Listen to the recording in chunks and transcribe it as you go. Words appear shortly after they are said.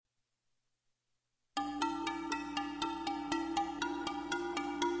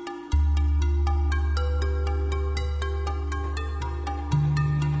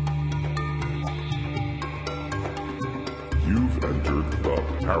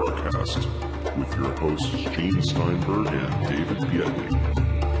Paracast with your hosts Gene Steinberg and David Biedney.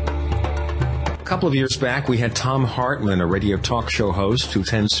 A couple of years back, we had Thom Hartmann, a radio talk show host who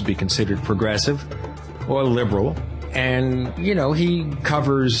tends to be considered progressive or liberal. And, you know, he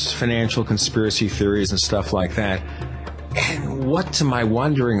covers financial conspiracy theories and stuff like that. And what to my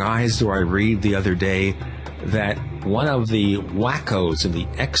wondering eyes do I read the other day that one of the wackos in the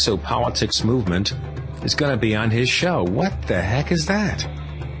exopolitics movement is going to be on his show. What the heck is that?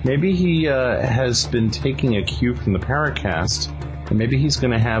 Maybe he has been taking a cue from the Paracast, and maybe he's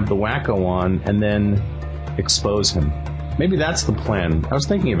going to have the wacko on and then expose him. Maybe that's the plan. I was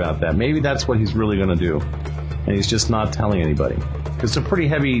thinking about that. Maybe that's what he's really going to do, and he's just not telling anybody. Because it's a pretty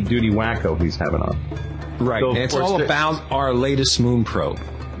heavy-duty wacko he's having on. Right, so, it's all about our latest moon probe.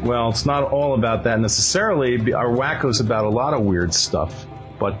 Well, it's not all about that necessarily. Our wacko's about a lot of weird stuff.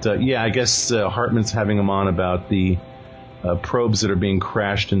 But, yeah, I guess Hartman's having him on about the probes that are being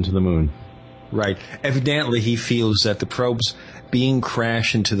crashed into the moon. Right. Evidently, he feels that the probes being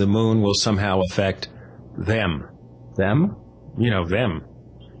crashed into the moon will somehow affect them. Them? You know, them.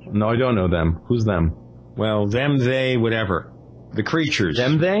 No, I don't know them. Who's them? Well, them, they, whatever. The creatures.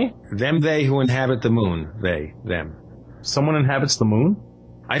 Them, they? Them, they who inhabit the moon. They, them. Someone inhabits the moon?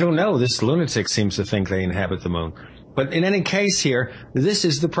 I don't know. This lunatic seems to think they inhabit the moon. But in any case here, this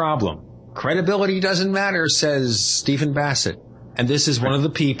is the problem. Credibility doesn't matter, says Stephen Bassett. And this is one of the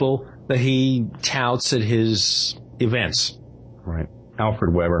people that he touts at his events. Right.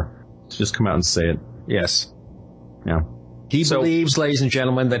 Alfred Weber. Just come out and say it. Yes. Yeah. He believes, ladies and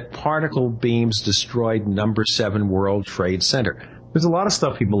gentlemen, that particle beams destroyed number 7 World Trade Center. There's a lot of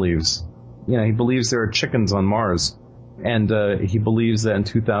stuff he believes. You know, he believes there are chickens on Mars. And he believes that in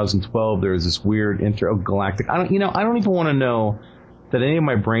 2012 there is this weird intergalactic... I don't even want to know that any of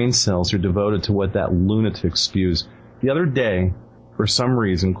my brain cells are devoted to what that lunatic spews. The other day, for some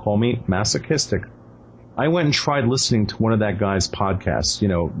reason, call me masochistic, I went and tried listening to one of that guy's podcasts. You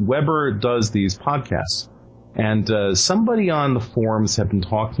know, Weber does these podcasts. And somebody on the forums had been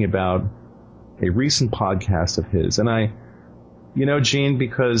talking about a recent podcast of his. And you know, Gene,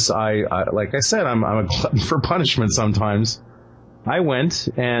 because I like I said, I'm a glutton for punishment sometimes. I went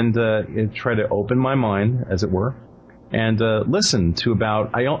and tried to open my mind, as it were, and listened to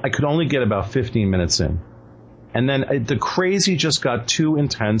I could only get about 15 minutes in. And then the crazy just got too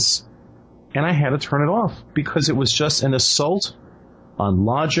intense, and I had to turn it off because it was just an assault on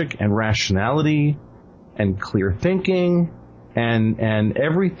logic and rationality and clear thinking and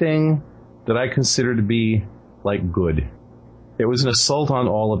everything that I consider to be, like, good. It was an assault on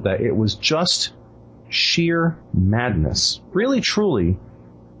all of that. It was just sheer madness. Really, truly,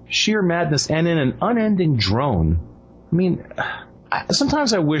 sheer madness, and in an unending drone. I mean,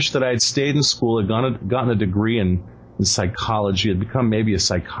 sometimes I wish that I had stayed in school, had gotten a degree in psychology, had become maybe a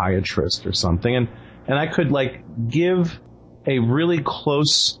psychiatrist or something, and I could, like, give a really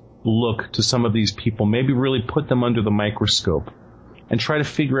close look to some of these people, maybe really put them under the microscope, and try to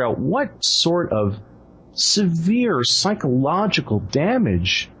figure out what sort of severe psychological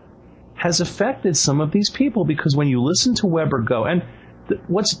damage has affected some of these people. Because when you listen to Weber go, and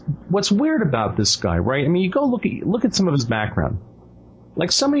what's weird about this guy, right? I mean, you go look at some of his background.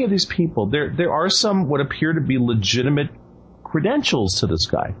 Like, so many of these people, there are some what appear to be legitimate credentials to this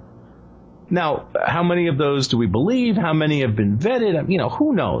guy. Now, how many of those do we believe? How many have been vetted? You know,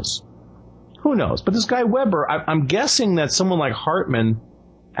 who knows? Who knows? But this guy Weber, I'm guessing that someone like Hartmann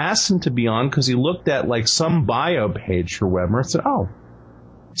asked him to be on because he looked at, like, some bio page for Weber and said, oh,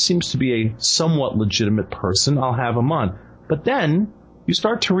 seems to be a somewhat legitimate person. I'll have him on. But then you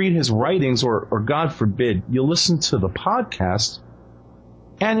start to read his writings, or God forbid, you listen to the podcast,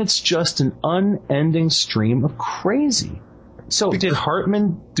 and it's just an unending stream of crazy. So did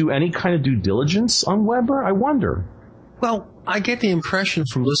Hartmann do any kind of due diligence on Weber? I wonder. Well, I get the impression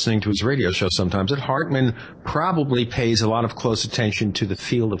from listening to his radio show sometimes that Hartmann probably pays a lot of close attention to the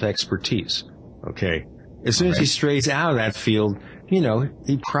field of expertise. Okay. As soon as he strays out of that field, you know,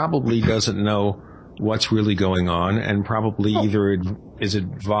 he probably doesn't know what's really going on, and probably either is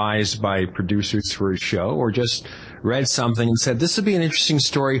advised by producers for his show or just read something and said, this would be an interesting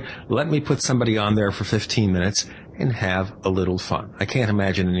story. Let me put somebody on there for 15 minutes and have a little fun. I can't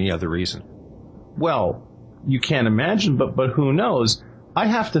imagine any other reason. Well, you can't imagine, but who knows? I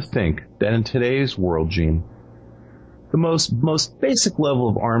have to think that in today's world, Gene, the most basic level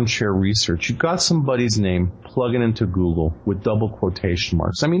of armchair research, you've got somebody's name, plug it into Google with double quotation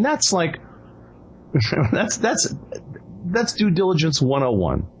marks. I mean, that's like, that's due diligence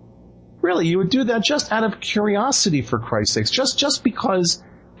 101. Really, you would do that just out of curiosity, for Christ's sakes, just because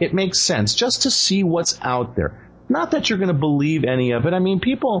it makes sense, just to see what's out there. Not that you're going to believe any of it. I mean,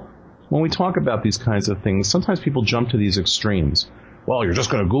 people, when we talk about these kinds of things, sometimes people jump to these extremes. Well, you're just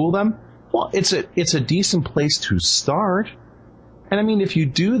going to Google them? Well, it's a decent place to start. And I mean, if you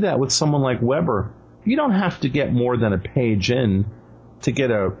do that with someone like Weber, you don't have to get more than a page in to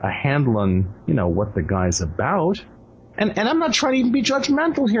get a handle on, what the guy's about. And I'm not trying to even be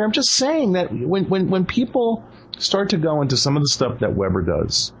judgmental here. I'm just saying that when people start to go into some of the stuff that Weber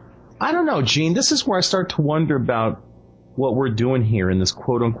does, I don't know, Gene, this is where I start to wonder about what we're doing here in this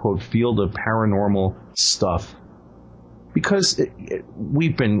quote-unquote field of paranormal stuff. Because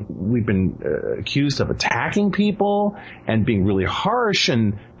we've been accused of attacking people and being really harsh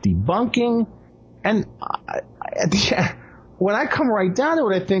and debunking. And when I come right down to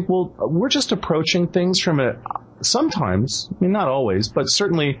it, I think, well, we're just approaching things from sometimes, I mean, not always, but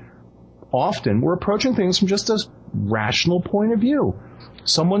certainly often, we're approaching things from just a rational point of view.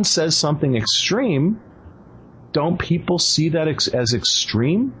 Someone says something extreme. Don't people see that as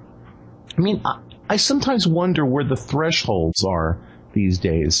extreme? I mean, I sometimes wonder where the thresholds are these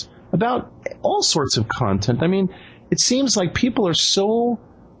days about all sorts of content. I mean, it seems like people are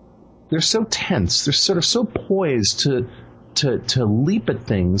they're so tense. They're sort of so poised to leap at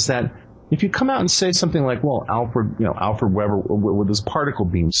things that if you come out and say something like, well, Alfred Weber with his particle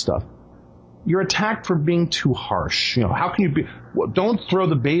beam stuff, you're attacked for being too harsh. How can you don't throw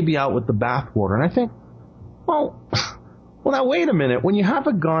the baby out with the bathwater. And I think, well, now wait a minute. When you have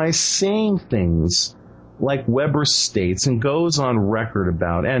a guy saying things like Weber states and goes on record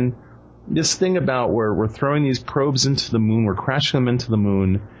about, and this thing about where we're throwing these probes into the moon, we're crashing them into the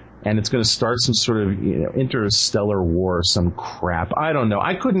moon, and it's going to start some sort of interstellar war or some crap. I don't know.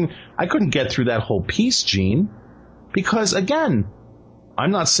 I couldn't get through that whole piece, Gene, because again,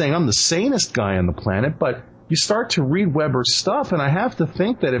 I'm not saying I'm the sanest guy on the planet, but you start to read Weber's stuff, and I have to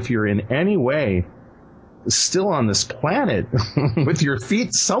think that if you're in any way still on this planet with your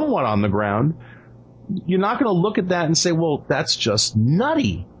feet somewhat on the ground, you're not going to look at that and say, well, that's just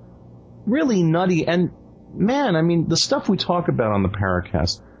nutty. Really nutty. And man, I mean, the stuff we talk about on the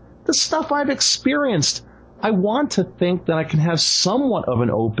Paracast, the stuff I've experienced, I want to think that I can have somewhat of an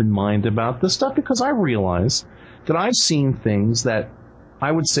open mind about this stuff because I realize that I've seen things that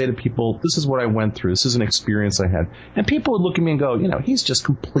I would say to people, this is what I went through. This is an experience I had. And people would look at me and go, he's just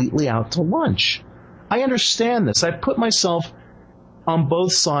completely out to lunch. I understand this. I've put myself on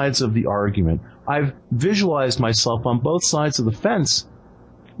both sides of the argument. I've visualized myself on both sides of the fence.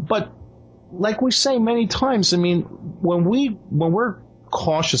 But like we say many times, I mean, when we're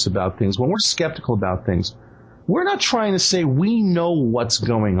cautious about things, when we're skeptical about things, we're not trying to say we know what's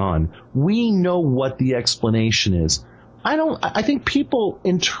going on. We know what the explanation is. I think people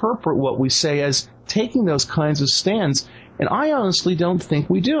interpret what we say as taking those kinds of stands, and I honestly don't think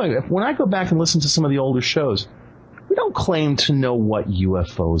we do. When I go back and listen to some of the older shows, we don't claim to know what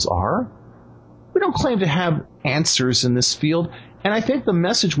UFOs are. We don't claim to have answers in this field, and I think the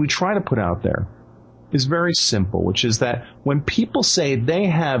message we try to put out there is very simple, which is that when people say they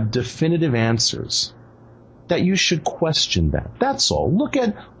have definitive answers, that you should question that. That's all. Look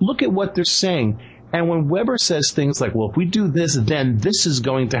at what they're saying. And when Weber says things like, well, if we do this, then this is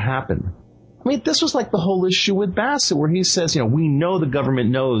going to happen. I mean, this was like the whole issue with Bassett, where he says, we know the government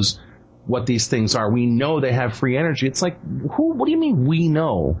knows what these things are. We know they have free energy. It's like, what do you mean we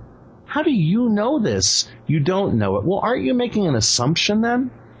know? How do you know this? You don't know it. Well, aren't you making an assumption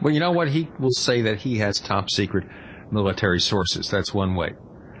then? Well, you know what? He will say that he has top secret military sources. That's one way.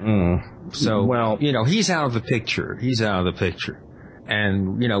 So, well, he's out of the picture. He's out of the picture.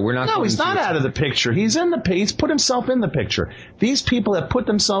 And, we're not... No, he's not out of the picture. He's put himself in the picture. These people have put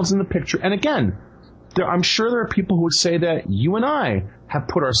themselves in the picture. And again, I'm sure there are people who would say that you and I have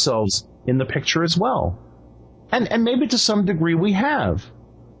put ourselves in the picture as well. And maybe to some degree we have.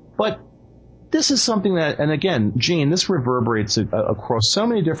 But this is something that, and again, Gene, this reverberates across so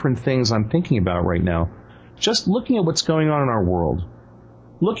many different things I'm thinking about right now. Just looking at what's going on in our world,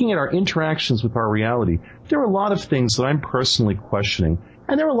 looking at our interactions with our reality, there are a lot of things that I'm personally questioning.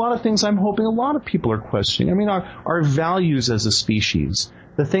 And there are a lot of things I'm hoping a lot of people are questioning. I mean, our values as a species,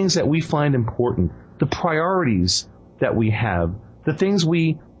 the things that we find important, the priorities that we have, the things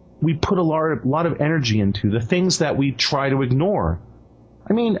we put a lot of energy into, the things that we try to ignore.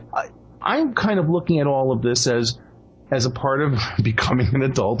 I mean, I'm kind of looking at all of this as a part of becoming an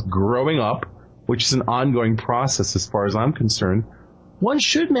adult, growing up, which is an ongoing process as far as I'm concerned. One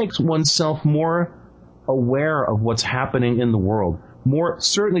should make oneself more aware of what's happening in the world.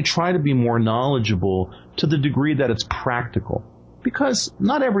 Certainly try to be more knowledgeable to the degree that it's practical. Because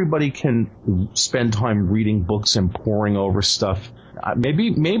not everybody can spend time reading books and poring over stuff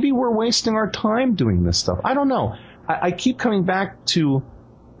Maybe we're wasting our time doing this stuff. I don't know. I keep coming back to,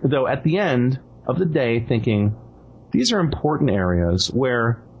 though, at the end of the day, thinking these are important areas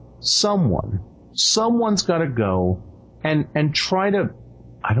where someone's got to go and try to,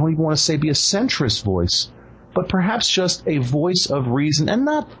 I don't even want to say be a centrist voice, but perhaps just a voice of reason, and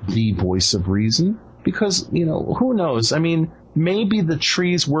not the voice of reason, because, who knows? I mean, maybe the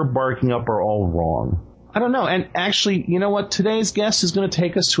trees we're barking up are all wrong. I don't know. And actually, you know what? Today's guest is going to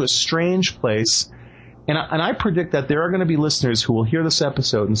take us to a strange place. And I predict that there are going to be listeners who will hear this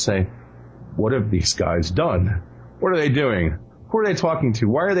episode and say, what have these guys done? What are they doing? Who are they talking to?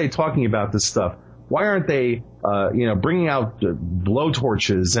 Why are they talking about this stuff? Why aren't they, bringing out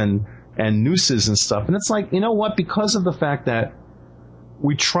blowtorches and nooses and stuff? And it's like, you know what? Because of the fact that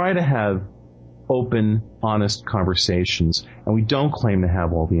we try to have open, honest conversations, and we don't claim to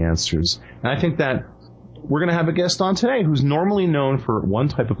have all the answers. And I think that we're going to have a guest on today who's normally known for one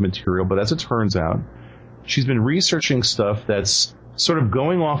type of material, but as it turns out, she's been researching stuff that's sort of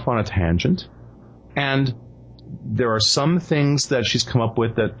going off on a tangent. And there are some things that she's come up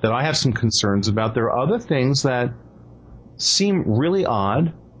with that I have some concerns about. There are other things that seem really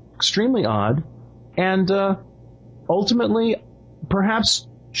odd, extremely odd, and ultimately, perhaps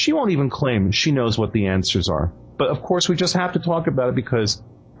she won't even claim she knows what the answers are. But of course, we just have to talk about it because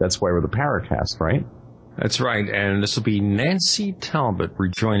that's why we're the Paracast, right? That's right, and this will be Nancy Talbott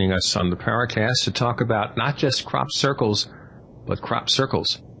rejoining us on the Paracast to talk about not just crop circles, but crop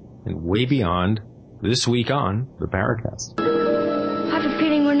circles, and way beyond this week on the Paracast. I have a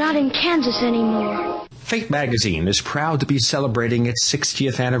feeling we're not in Kansas anymore. Fate magazine is proud to be celebrating its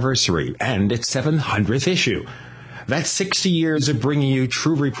 60th anniversary and its 700th issue. That's 60 years of bringing you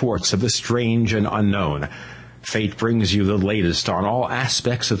true reports of the strange and unknown. Fate brings you the latest on all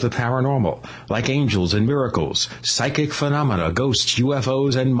aspects of the paranormal, like angels and miracles, psychic phenomena, ghosts,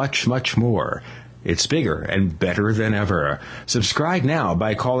 UFOs, and much, much more. It's bigger and better than ever. Subscribe now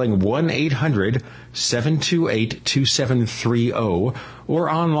by calling 1-800-728-2730 or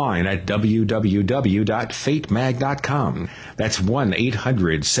online at www.fatemag.com. That's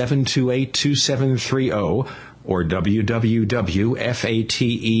 1-800-728-2730 or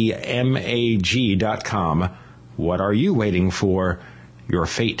www.fatemag.com. What are you waiting for? Your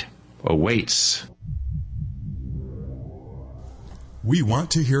fate awaits. We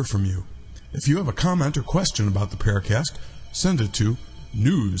want to hear from you. If you have a comment or question about the Paracast, send it to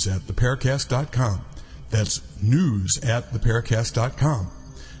news@theparacast.com. That's news@theparacast.com.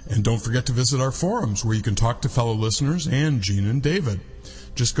 And don't forget to visit our forums where you can talk to fellow listeners and Gene and David.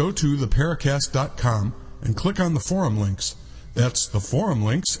 Just go to theparacast.com and click on the forum links. That's the forum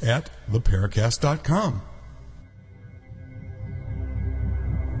links at theparacast.com.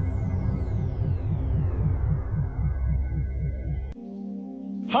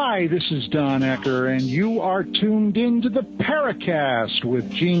 Hi, this is Don Ecker, and you are tuned into the Paracast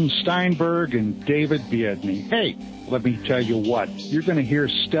with Gene Steinberg and David Biedny. Hey, let me tell you what, you're going to hear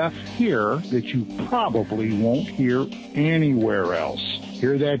stuff here that you probably won't hear anywhere else.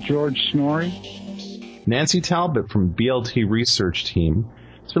 Hear that, George Snorri? Nancy Talbott from BLT Research Team.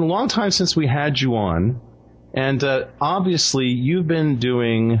 It's been a long time since we had you on, and obviously you've been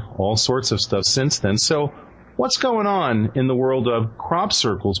doing all sorts of stuff since then. So what's going on in the world of crop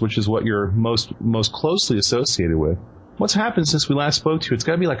circles, which is what you're most closely associated with? What's happened since we last spoke to you? It's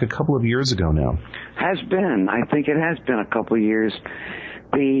got to be like a couple of years ago now. Has been. I think it has been a couple of years.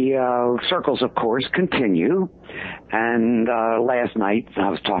 The circles, of course, continue. And last night I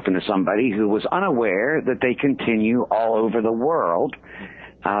was talking to somebody who was unaware that they continue all over the world.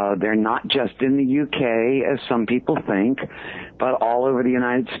 They're not just in the UK, as some people think, but all over the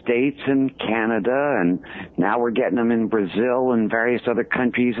United States and Canada, and now we're getting them in Brazil and various other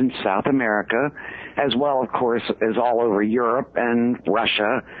countries in South America, as well, of course, as all over Europe and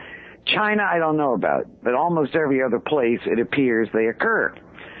Russia. China, I don't know about, but almost every other place, it appears they occur.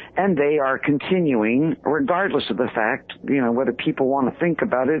 And they are continuing, regardless of the fact, whether people want to think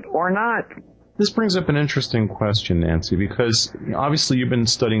about it or not. This brings up an interesting question, Nancy, because obviously you've been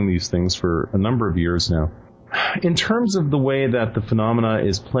studying these things for a number of years now. In terms of the way that the phenomena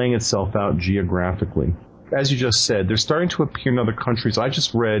is playing itself out geographically, as you just said, they're starting to appear in other countries. I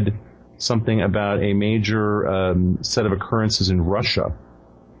just read something about a major set of occurrences in Russia.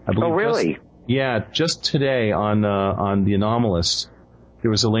 I believe. Oh, really? Just today on the Anomalist,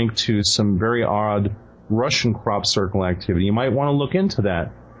 there was a link to some very odd Russian crop circle activity. You might want to look into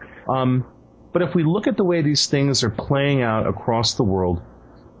that. But if we look at the way these things are playing out across the world,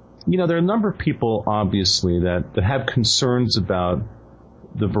 there are a number of people, obviously, that have concerns about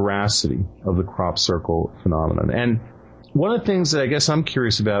the veracity of the crop circle phenomenon. And One of the things that I guess I'm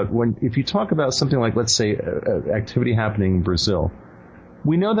curious about, if you talk about something like, let's say, activity happening in Brazil,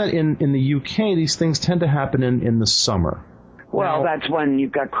 we know that in the UK, these things tend to happen in the summer. Well, that's when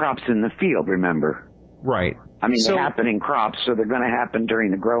you've got crops in the field, remember? Right. I mean, they happen in crops, so they're going to happen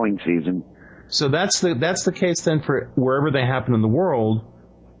during the growing season. So that's the case then for wherever they happen in the world.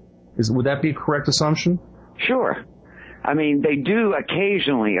 Would that be a correct assumption? Sure. I mean, they do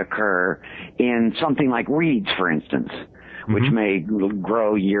occasionally occur in something like reeds, for instance, which may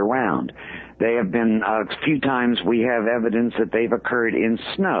grow year-round. They have been, a few times we have evidence that they've occurred in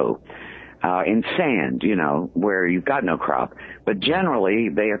snow, in sand, where you've got no crop. But generally,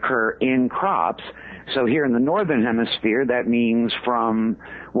 they occur in crops. So here in the northern hemisphere, that means from,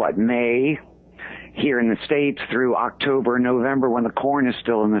 May, here in the States through October, November, when the corn is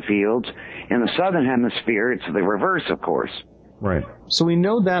still in the fields. In the southern hemisphere, it's the reverse, of course. Right. So we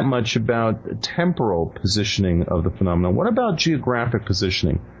know that much about temporal positioning of the phenomenon. What about geographic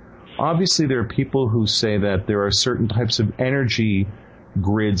positioning? Obviously, there are people who say that there are certain types of energy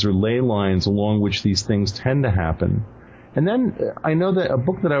grids or ley lines along which these things tend to happen. And then I know that a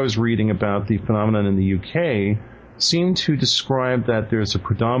book that I was reading about the phenomenon in the UK seemed to describe that there's a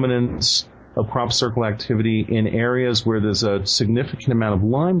predominance of crop circle activity in areas where there's a significant amount of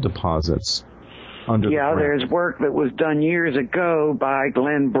lime deposits under the ground. There's work that was done years ago by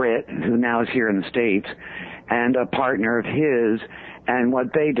Glenn Britt, who now is here in the States, and a partner of his. And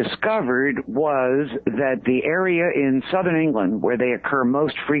what they discovered was that the area in southern England where they occur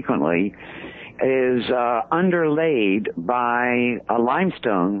most frequently is underlaid by a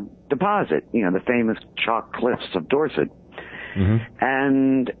limestone deposit, the famous chalk cliffs of Dorset.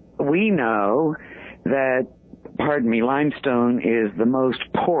 And we know that, limestone is the most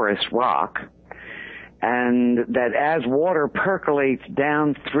porous rock, and that as water percolates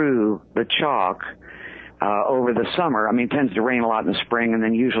down through the chalk over the summer, it tends to rain a lot in the spring, and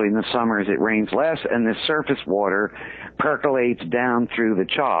then usually in the summers it rains less, and the surface water percolates down through the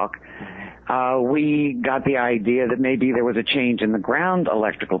chalk. We got the idea that maybe there was a change in the ground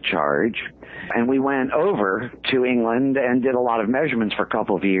electrical charge, and we went over to England and did a lot of measurements for a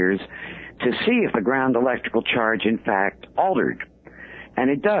couple of years to see if the ground electrical charge in fact altered. And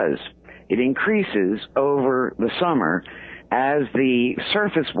it does. It increases over the summer as the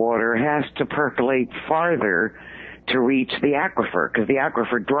surface water has to percolate farther to reach the aquifer, because the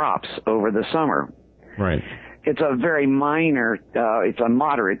aquifer drops over the summer. Right. It's a very minor, it's a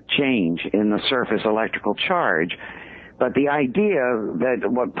moderate change in the surface electrical charge. But the idea that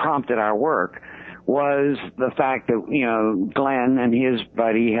what prompted our work was the fact that, Glenn and his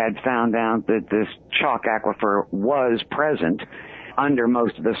buddy had found out that this chalk aquifer was present under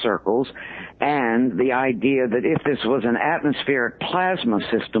most of the circles, and the idea that if this was an atmospheric plasma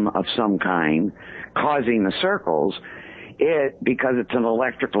system of some kind causing the circles, it, because it's an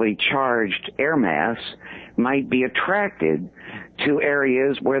electrically charged air mass, might be attracted to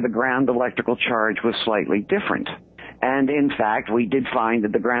areas where the ground electrical charge was slightly different. And in fact, we did find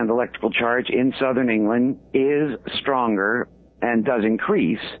that the ground electrical charge in southern England is stronger and does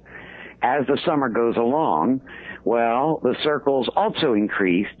increase as the summer goes along. Well, the circles also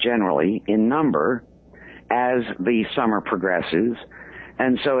increase generally in number as the summer progresses.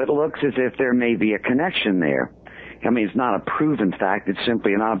 And so it looks as if there may be a connection there. It's not a proven fact. It's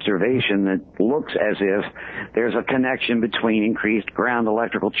simply an observation that looks as if there's a connection between increased ground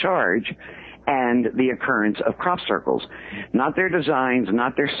electrical charge and the occurrence of crop circles. Not their designs,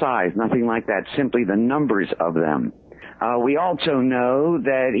 not their size, nothing like that, simply the numbers of them. We also know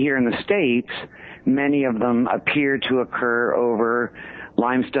that here in the States, many of them appear to occur over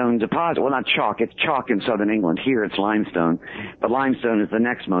limestone deposit. Well, not chalk. It's chalk in southern England. Here it's limestone. But limestone is the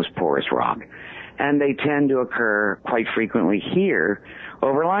next most porous rock. And they tend to occur quite frequently here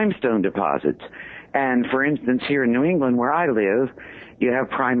over limestone deposits. And for instance, here in New England, where I live, you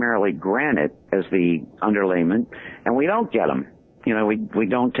have primarily granite as the underlayment, and we don't get them. We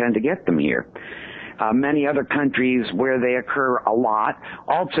don't tend to get them here. Many other countries where they occur a lot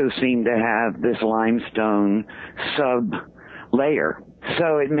also seem to have this limestone sub-layer.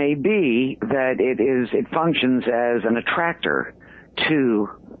 So it may be that it functions as an attractor to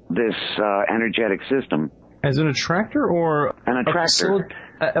this energetic system. As an attractor or an attractor?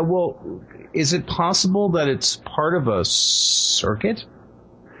 Is it possible that it's part of a circuit?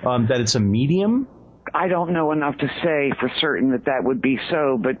 That it's a medium? I don't know enough to say for certain that would be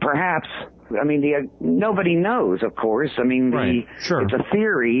so, but perhaps. Nobody knows, of course. Sure. It's a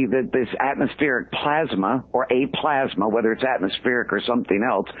theory that this atmospheric plasma, or a plasma, whether it's atmospheric or something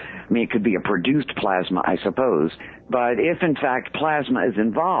else, it could be a produced plasma, I suppose. But if, in fact, plasma is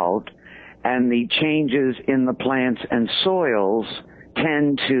involved, And the changes in the plants and soils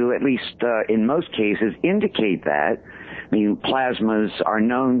tend to, at least in most cases, indicate that. I mean, plasmas are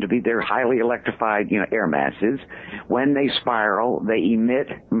known to be, they're highly electrified, air masses. When they spiral, they emit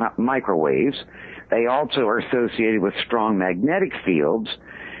microwaves. They also are associated with strong magnetic fields.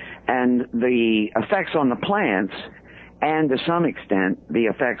 And the effects on the plants, and to some extent, the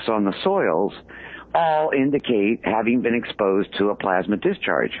effects on the soils, all indicate having been exposed to a plasma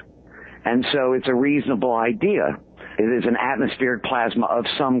discharge. And so it's a reasonable idea. It is an atmospheric plasma of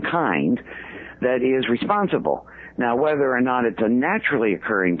some kind that is responsible. Now, whether or not it's a naturally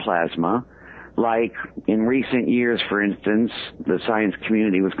occurring plasma, like in recent years, for instance, the science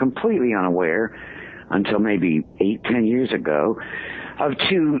community was completely unaware until maybe 8-10 years ago of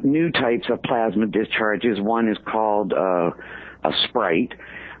two new types of plasma discharges. One is called a sprite.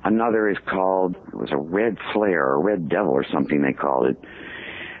 Another is called, it was a red flare or red devil or something they called it.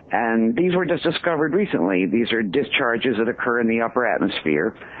 And these were just discovered recently. These are discharges that occur in the upper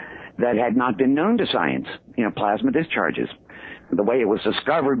atmosphere that had not been known to science, plasma discharges. The way it was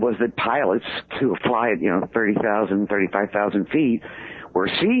discovered was that pilots who fly at, 30,000, 35,000 feet were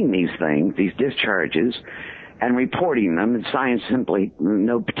seeing these things, these discharges, and reporting them. And science simply,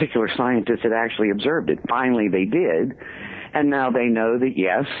 no particular scientist had actually observed it. Finally, they did. And now they know that,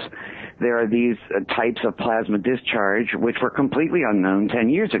 yes, there are these types of plasma discharge which were completely unknown 10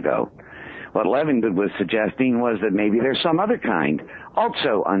 years ago. What Levengood was suggesting was that maybe there's some other kind,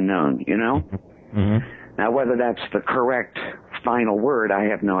 also unknown, Mm-hmm. Now, whether that's the correct final word, I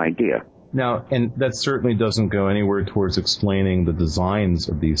have no idea. Now, and that certainly doesn't go anywhere towards explaining the designs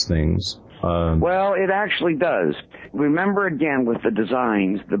of these things. Well, it actually does. Remember, again, with the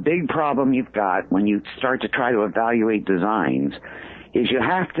designs, the big problem you've got when you start to try to evaluate designs is you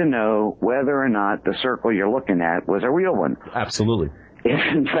have to know whether or not the circle you're looking at was a real one. Absolutely.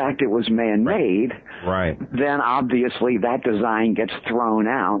 If, in fact, it was man-made, right, then obviously that design gets thrown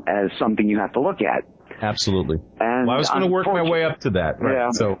out as something you have to look at. Absolutely. And I was going to work my way up to that. Right. Yeah.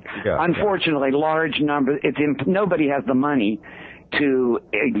 So, unfortunately, large numbers, nobody has the money to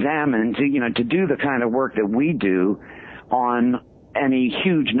examine, to do the kind of work that we do on any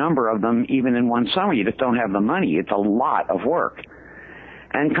huge number of them, even in one summer. You just don't have the money. It's a lot of work.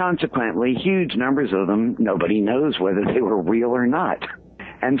 And consequently, huge numbers of them, nobody knows whether they were real or not.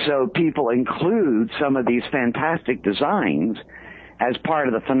 And so people include some of these fantastic designs as part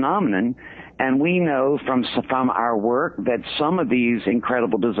of the phenomenon. And we know from our work that some of these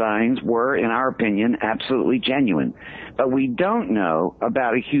incredible designs were, in our opinion, absolutely genuine. But we don't know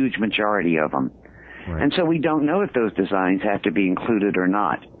about a huge majority of them. Right. And so we don't know if those designs have to be included or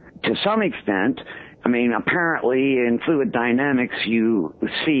not. To some extent, apparently in fluid dynamics, you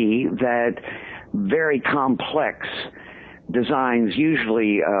see that very complex designs,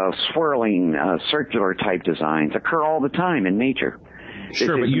 usually swirling, circular type designs, occur all the time in nature.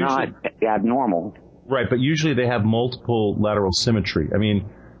 Sure, but usually not abnormal. Right, but usually they have multiple lateral symmetry.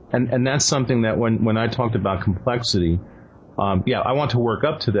 And that's something that when I talked about complexity, I want to work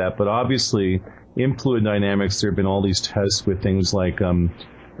up to that, but obviously in fluid dynamics there have been all these tests with things like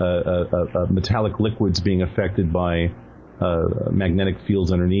metallic liquids being affected by magnetic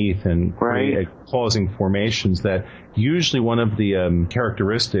fields underneath and right. Causing formations that usually one of the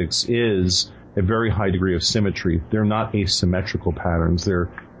characteristics is a very high degree of symmetry. They're not asymmetrical patterns. They're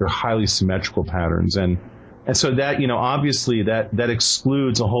highly symmetrical patterns. And so that, obviously that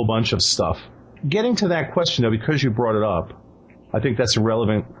excludes a whole bunch of stuff. Getting to that question, though, because you brought it up, I think that's a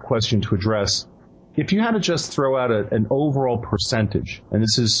relevant question to address. If you had to just throw out an overall percentage, and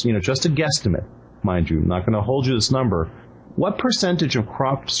this is, just a guesstimate, mind you, I'm not going to hold you this number, what percentage of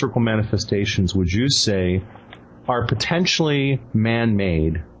crop circle manifestations would you say are potentially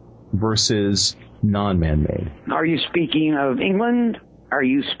man-made versus non-man-made? Are you speaking of England? Are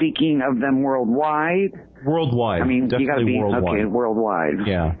you speaking of them worldwide? Worldwide. You got to be worldwide. Okay, worldwide.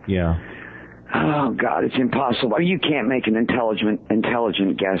 Yeah. Oh God, it's impossible. You can't make an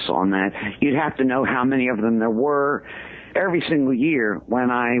intelligent guess on that. You'd have to know how many of them there were. Every single year,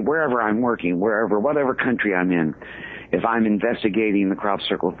 wherever I'm working, whatever country I'm in, if I'm investigating the crop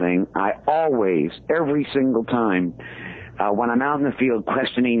circle thing, I always, every single time, when I'm out in the field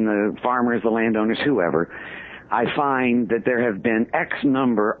questioning the farmers, the landowners, whoever, I find that there have been X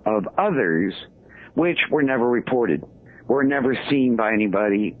number of others which were never reported, were never seen by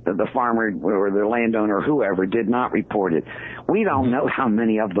anybody. The farmer or the landowner or whoever did not report it. We don't know how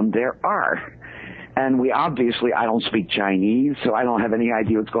many of them there are. And I don't speak Chinese, so I don't have any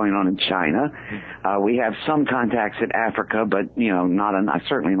idea what's going on in China. We have some contacts in Africa, but, I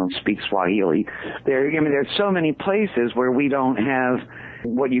certainly don't speak Swahili. There's so many places where we don't have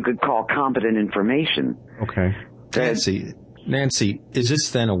what you could call competent information. Okay. Nancy, is this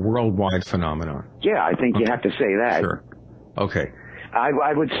then a worldwide phenomenon? Yeah, I think you have to say that. Sure. Okay.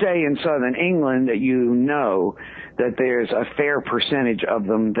 I would say in southern England that that there's a fair percentage of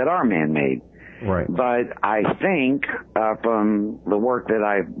them that are man-made. Right. But I think from the work that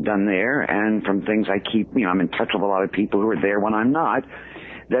I've done there and from things I keep, I'm in touch with a lot of people who are there when I'm not,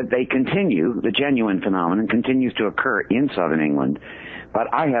 that the genuine phenomenon continues to occur in southern England.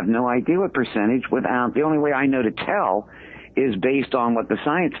 But I have no idea what percentage the only way I know to tell is based on what the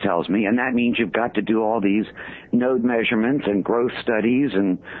science tells me, and that means you've got to do all these node measurements and growth studies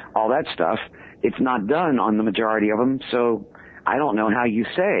and all that stuff. It's not done on the majority of them, so I don't know how you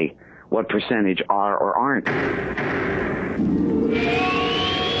say what percentage are or aren't.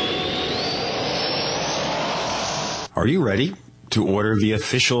 Are you ready to order the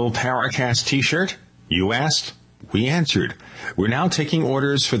official Paracast t-shirt? You asked, we answered. We're now taking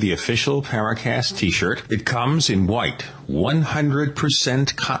orders for the official Paracast t-shirt. It comes in white,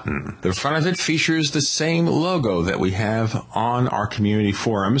 100% cotton. The front of it features the same logo that we have on our community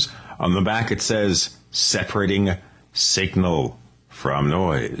forums. On the back it says, separating signal from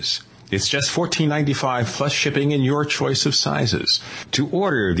noise. It's just $14.95 plus shipping in your choice of sizes. To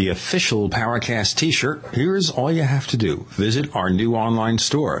order the official Paracast t-shirt, here's all you have to do. Visit our new online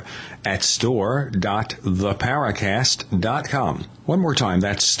store at store.theparacast.com. One more time,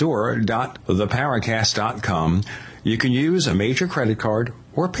 that's store.theparacast.com. You can use a major credit card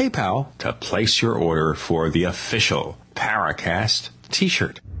or PayPal to place your order for the official Paracast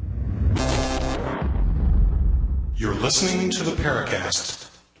t-shirt. You're listening to the Paracast,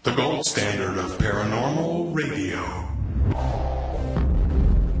 the gold standard of paranormal radio.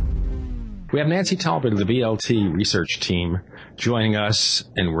 We have Nancy Talbott of the BLT Research Team joining us,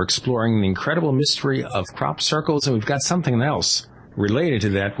 and we're exploring the incredible mystery of crop circles, and we've got something else related to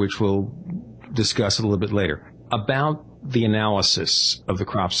that, which we'll discuss a little bit later, about the analysis of the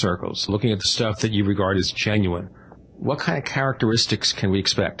crop circles, looking at the stuff that you regard as genuine. What kind of characteristics can we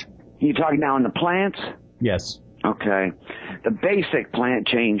expect? You talking now on the plants? Yes. Okay. The basic plant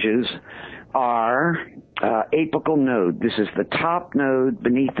changes are apical node. This is the top node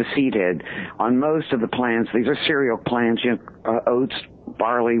beneath the seed head. On most of the plants, these are cereal plants, oats,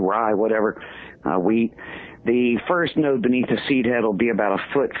 barley, rye, whatever, wheat. The first node beneath the seed head will be about a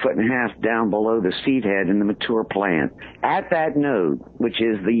foot and a half down below the seed head in the mature plant. At that node, which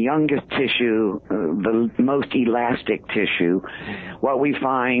is the youngest tissue, the most elastic tissue, what we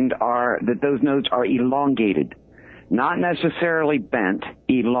find are that those nodes are elongated. Not necessarily bent,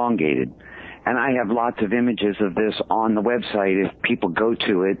 elongated. And I have lots of images of this on the website. If people go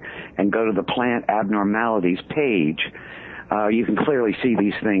to it and go to the plant abnormalities page, you can clearly see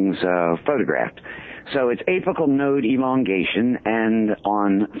these things photographed. So it's apical node elongation, and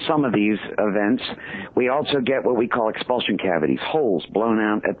on some of these events, we also get what we call expulsion cavities, holes blown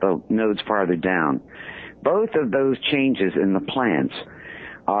out at the nodes farther down. Both of those changes in the plants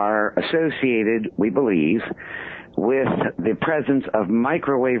are associated, we believe, with the presence of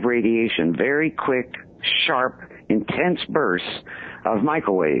microwave radiation, very quick, sharp, intense bursts of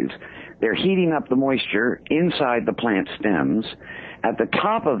microwaves. They're heating up the moisture inside the plant stems. At the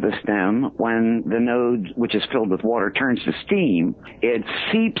top of the stem, when the node, which is filled with water, turns to steam, it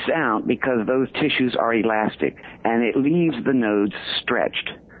seeps out because those tissues are elastic, and it leaves the nodes stretched.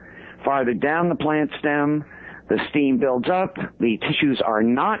 Farther down the plant stem, the steam builds up. The tissues are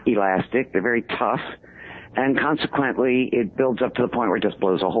not elastic. They're very tough. And consequently, it builds up to the point where it just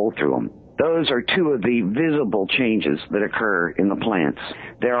blows a hole through them. Those are two of the visible changes that occur in the plants.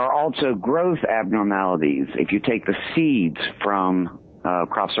 There are also growth abnormalities. If you take the seeds from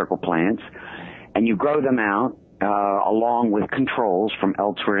crop circle plants and you grow them out along with controls from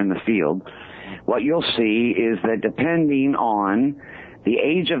elsewhere in the field, what you'll see is that depending on the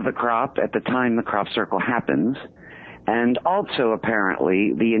age of the crop at the time the crop circle happens, and also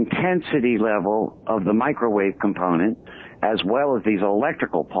apparently the intensity level of the microwave component, as well as these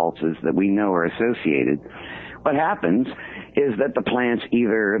electrical pulses that we know are associated, what happens is that the plants,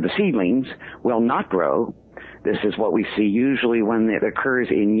 either the seedlings, will not grow. This is what we see usually when it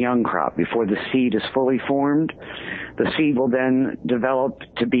occurs in young crop. Before the seed is fully formed, the seed will then develop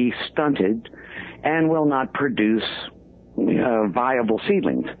to be stunted and will not produce viable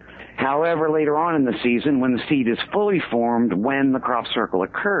seedlings. However, later on in the season, when the seed is fully formed, when the crop circle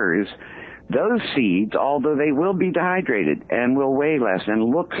occurs, Those seeds, although they will be dehydrated and will weigh less and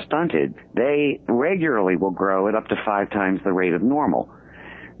look stunted, they regularly will grow at up to 5 times the rate of normal.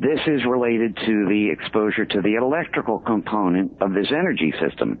 This is related to the exposure to the electrical component of this energy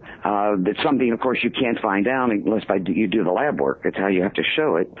system. That's something, of course, you can't find out unless you do the lab work. It's how you have to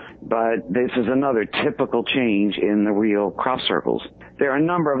show it. But this is another typical change in the real crop circles. There are a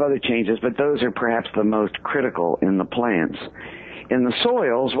number of other changes, but those are perhaps the most critical in the plants. In the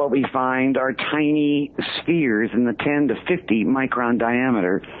soils, what we find are tiny spheres in the 10 to 50 micron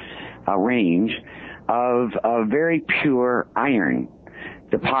diameter range of very pure iron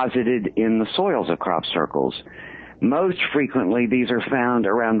deposited in the soils of crop circles. Most frequently, these are found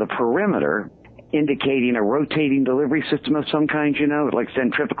around the perimeter, indicating a rotating delivery system of some kind, like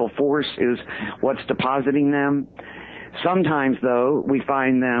centrifugal force is what's depositing them. Sometimes, though, we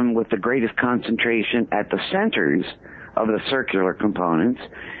find them with the greatest concentration at the centers of the circular components,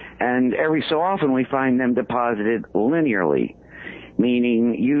 and every so often we find them deposited linearly,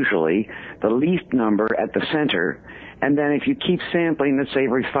 meaning usually the least number at the center. And then if you keep sampling, let's say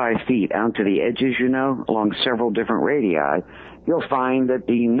every 5 feet out to the edges, along several different radii, you'll find that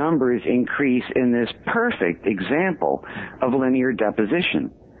the numbers increase in this perfect example of linear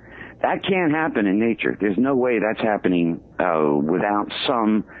deposition. That can't happen in nature. There's no way that's happening without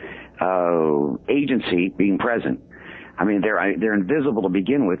some agency being present. I mean, they're invisible to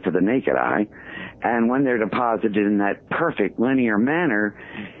begin with to the naked eye, and when they're deposited in that perfect linear manner,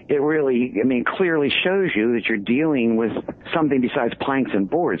 it really, clearly shows you that you're dealing with something besides planks and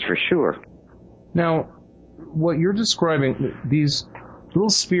boards for sure. Now, what you're describing, these little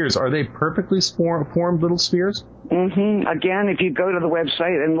spheres, are they perfectly formed little spheres? Mm-hmm. Again, if you go to the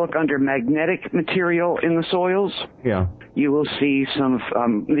website and look under magnetic material in the soils, you will see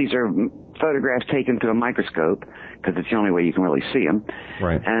some, these are photographs taken through a microscope, because it's the only way you can really see them.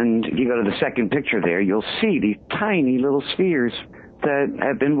 Right. And you go to the second picture there, you'll see these tiny little spheres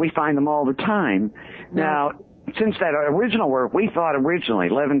that we find them all the time. Now, since that original work, we thought originally,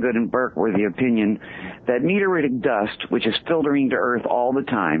 Levengood and Broeke were the opinion that meteoritic dust, which is filtering to Earth all the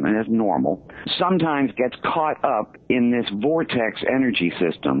time, and that's normal, sometimes gets caught up in this vortex energy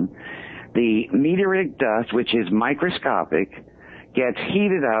system. The meteoritic dust, which is microscopic, gets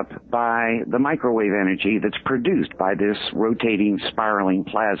heated up by the microwave energy that's produced by this rotating, spiraling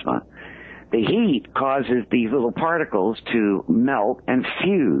plasma. The heat causes these little particles to melt and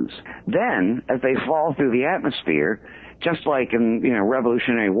fuse. Then, as they fall through the atmosphere, just like in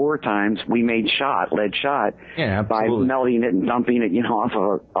Revolutionary War times, we made lead shot, by melting it and dumping it,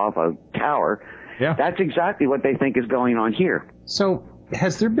 off a tower. Yeah. That's exactly what they think is going on here. So,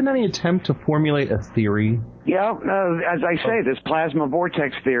 has there been any attempt to formulate a theory? Yeah, as I say, this plasma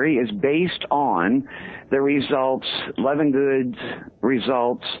vortex theory is based on the results, Levengood's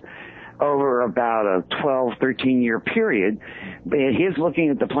results, over about a 12, 13-year period. His looking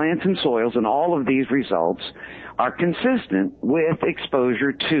at the plants and soils, and all of these results are consistent with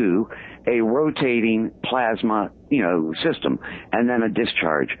exposure to a rotating plasma, system, and then a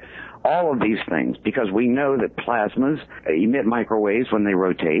discharge. All of these things, because we know that plasmas emit microwaves when they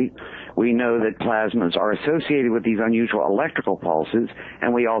rotate. We know that plasmas are associated with these unusual electrical pulses,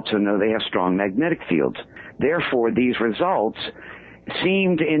 and we also know they have strong magnetic fields. Therefore, these results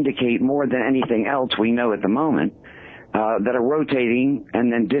seem to indicate more than anything else we know at the moment that a rotating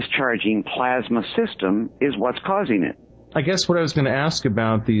and then discharging plasma system is what's causing it. I guess what I was going to ask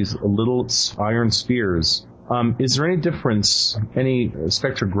about these little iron spheres, is there any difference, any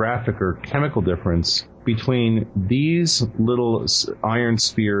spectrographic or chemical difference between these little iron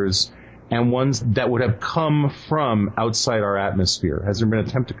spheres and ones that would have come from outside our atmosphere? Has there been an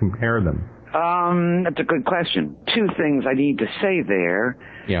attempt to compare them? That's a good question. Two things I need to say there.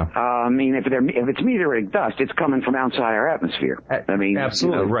 Yeah. If it's meteoritic dust, it's coming from outside our atmosphere.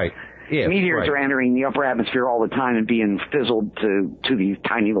 Absolutely, right. Yeah, meteors are entering the upper atmosphere all the time and being fizzled to these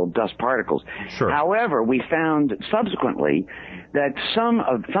tiny little dust particles. Sure. However, we found subsequently that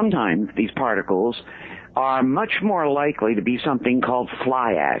sometimes these particles are much more likely to be something called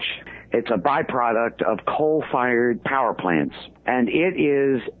fly ash. It's a byproduct of coal-fired power plants, and it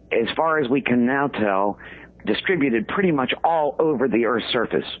is, as far as we can now tell, distributed pretty much all over the Earth's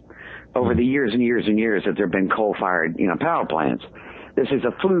surface over the years and years and years that there have been coal-fired, power plants. This is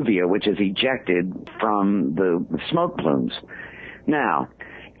effluvia, which is ejected from the smoke plumes. Now,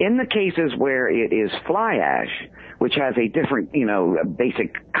 in the cases where it is fly ash, which has a different,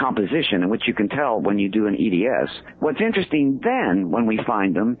 basic composition in which you can tell when you do an EDS, what's interesting then when we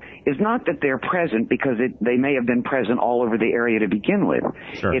find them is not that they're present because they may have been present all over the area to begin with.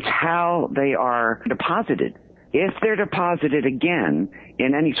 Sure. It's how they are deposited. If they're deposited again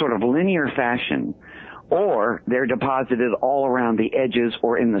in any sort of linear fashion, or they're deposited all around the edges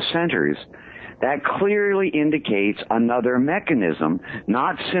or in the centers, that clearly indicates another mechanism,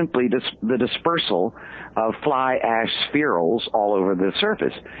 not simply the dispersal of fly ash spherules all over the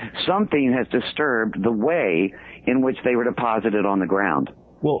surface. Something has disturbed the way in which they were deposited on the ground.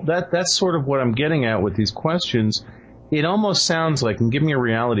 Well, that's sort of what I'm getting at with these questions. It almost sounds like, and give me a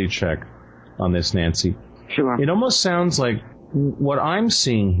reality check on this, Nancy. Sure. It almost sounds like what I'm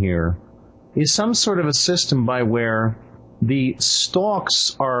seeing here is some sort of a system by where the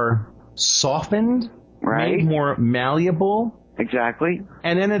stalks are softened, right, made more malleable. Exactly.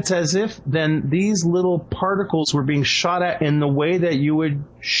 And then it's as if then these little particles were being shot at in the way that you would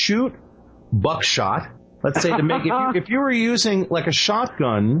shoot buckshot. Let's say to make, if you were using like a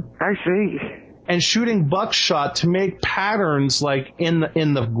shotgun. I see. And shooting buckshot to make patterns like in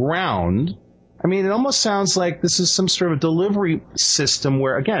the ground. I mean, it almost sounds like this is some sort of delivery system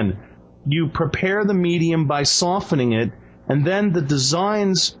where, again, you prepare the medium by softening it, and then the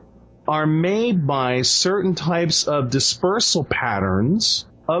designs are made by certain types of dispersal patterns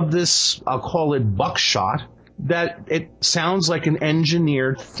of this, I'll call it buckshot, that it sounds like an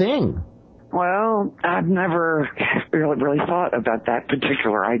engineered thing. Well, I've never really thought about that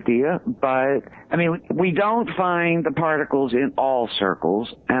particular idea, but, I mean, we don't find the particles in all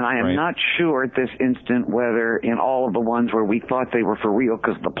circles, and I am not sure at this instant whether in all of the ones where we thought they were for real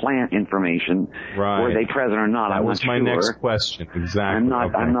because of the plant information, were they present or not. That was my next question, exactly.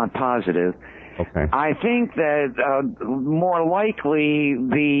 I'm not positive. Okay. I think that more likely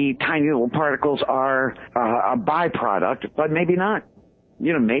the tiny little particles are a byproduct, but maybe not.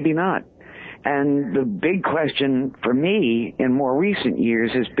 Maybe not. And the big question for me in more recent years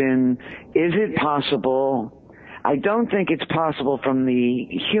has been, is it possible? I don't think it's possible from the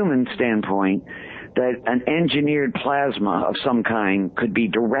human standpoint that an engineered plasma of some kind could be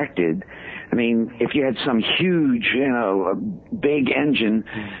directed. I mean, if you had some huge, big engine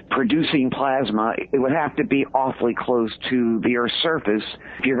producing plasma, it would have to be awfully close to the Earth's surface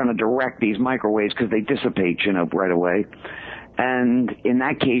if you're going to direct these microwaves because they dissipate, right away. And in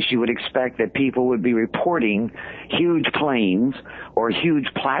that case, you would expect that people would be reporting huge planes or huge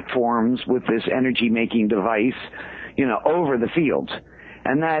platforms with this energy-making device, over the fields.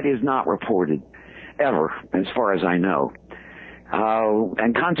 And that is not reported ever, as far as I know.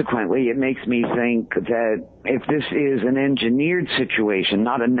 And consequently, it makes me think that if this is an engineered situation,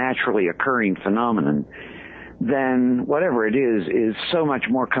 not a naturally occurring phenomenon, then whatever it is so much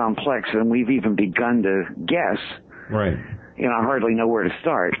more complex than we've even begun to guess. Right. I hardly know where to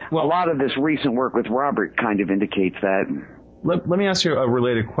start. Well, a lot of this recent work with Robbert kind of indicates that. Let me ask you a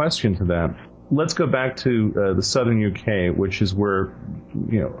related question to that. Let's go back to the southern UK, which is where,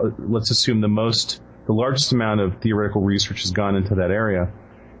 let's assume the largest amount of theoretical research has gone into that area.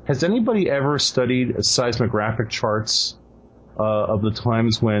 Has anybody ever studied seismographic charts of the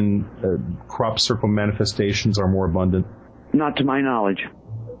times when crop circle manifestations are more abundant? Not to my knowledge.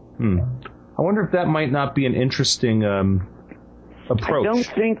 I wonder if that might not be an interesting approach. I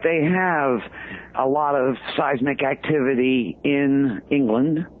don't think they have a lot of seismic activity in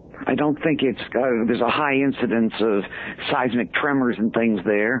England. I don't think there's a high incidence of seismic tremors and things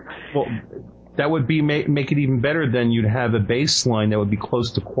there. Well, that would be make it even better. Then you'd have a baseline that would be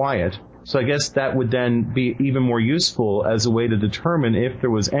close to quiet. So I guess that would then be even more useful as a way to determine if there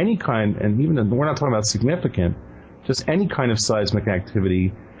was any kind, and even we're not talking about significant, just any kind of seismic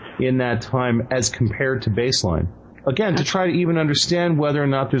activity in that time as compared to baseline. Again, to try to even understand whether or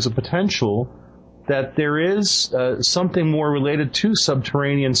not there's a potential that there is something more related to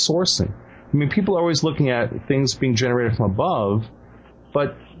subterranean sourcing. I mean, people are always looking at things being generated from above,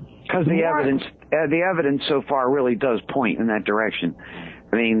 but because the evidence so far really does point in that direction.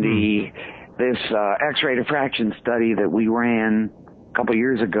 I mean, this X-ray diffraction study that we ran a couple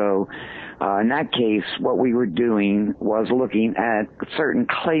years ago, in that case, what we were doing was looking at certain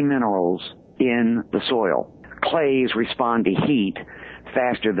clay minerals in the soil. Clays respond to heat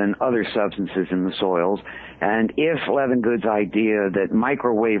faster than other substances in the soils. And if Levengood's idea that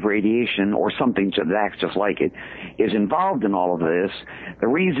microwave radiation or something that acts just like it is involved in all of this, the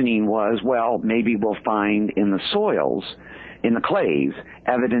reasoning was, well, maybe we'll find in the soils, in the clays,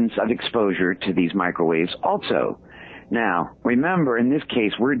 evidence of exposure to these microwaves also. Now, remember, in this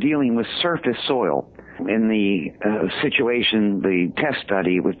case, we're dealing with surface soil. In the situation, the test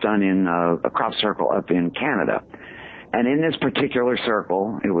study was done in a crop circle up in Canada. And in this particular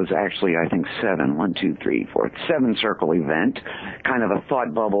circle, it was actually, I think, 7 circle event, kind of a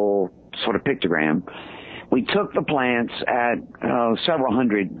thought bubble sort of pictogram. We took the plants at several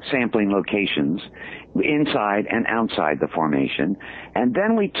hundred sampling locations inside and outside the formation, and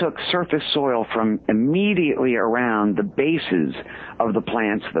then we took surface soil from immediately around the bases of the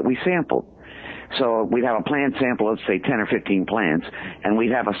plants that we sampled. So we'd have a plant sample of, say, 10 or 15 plants, and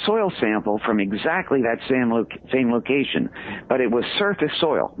we'd have a soil sample from exactly that same location. But it was surface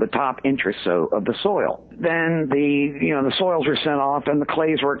soil, the top inch or so of the soil. Then the soils were sent off and the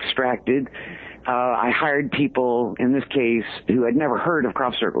clays were extracted. I hired people, in this case, who had never heard of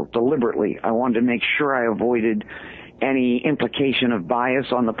crop circles deliberately. I wanted to make sure I avoided any implication of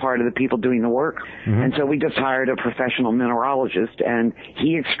bias on the part of the people doing the work. Mm-hmm. And so we just hired a professional mineralogist, and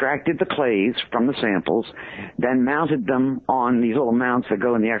he extracted the clays from the samples, then mounted them on these little mounts that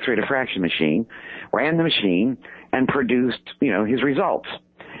go in the X-ray diffraction machine, ran the machine, and produced, his results.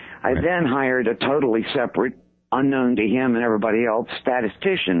 I then hired a totally separate, unknown to him and everybody else,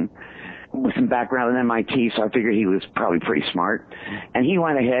 statistician with some background at MIT, so I figured he was probably pretty smart. And he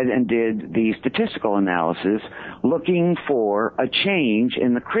went ahead and did the statistical analysis looking for a change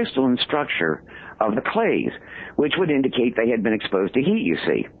in the crystalline structure of the clays, which would indicate they had been exposed to heat, you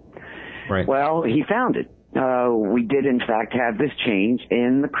see. Right. Well, he found it. We did, in fact, have this change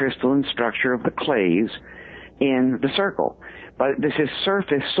in the crystalline structure of the clays in the circle. But this is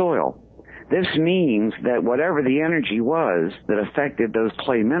surface soil. This means that whatever the energy was that affected those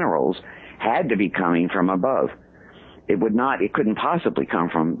clay minerals had to be coming from above. It couldn't possibly come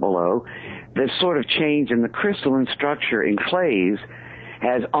from below. This sort of change in the crystalline structure in clays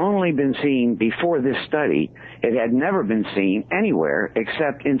has only been seen before this study. It had never been seen anywhere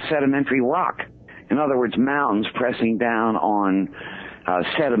except in sedimentary rock. In other words, mountains pressing down on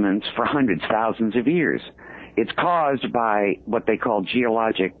sediments for hundreds, thousands of years. It's caused by what they call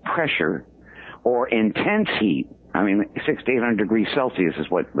geologic pressure or intense heat. 600 to 800 degrees Celsius is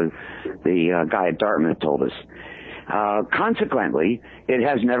what the guy at Dartmouth told us. Consequently, it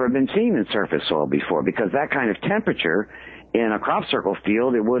has never been seen in surface soil before, because that kind of temperature in a crop circle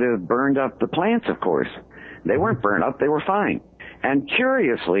field, it would have burned up the plants, of course. They weren't burned up, they were fine. And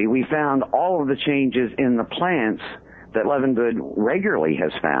curiously, we found all of the changes in the plants that Levengood regularly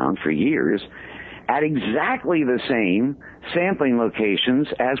has found for years at exactly the same sampling locations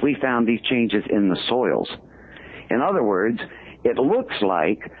as we found these changes in the soils. In other words, it looks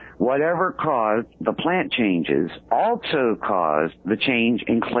like whatever caused the plant changes also caused the change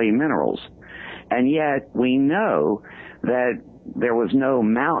in clay minerals. And yet we know that there was no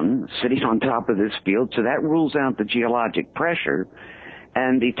mountain sitting on top of this field, so that rules out the geologic pressure.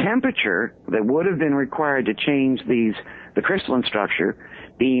 And the temperature that would have been required to change the crystalline structure,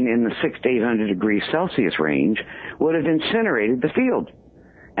 being in the 600 to 800 degrees Celsius range, would have incinerated the field.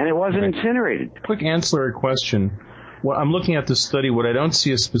 And it wasn't incinerated. Quick ancillary question. Well, I'm looking at this study. What I don't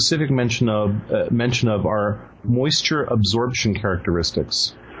see a specific mention of are moisture absorption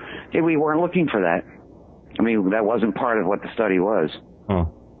characteristics. Yeah, we weren't looking for that. That wasn't part of what the study was. Oh.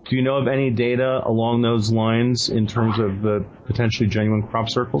 Do you know of any data along those lines in terms of the potentially genuine crop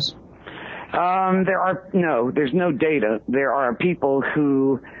circles? There's no data. There are people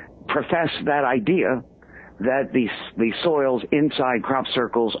who profess that idea that the soils inside crop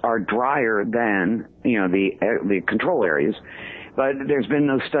circles are drier than, the control areas. But there's been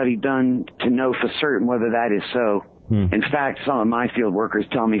no study done to know for certain whether that is so. In fact, some of my field workers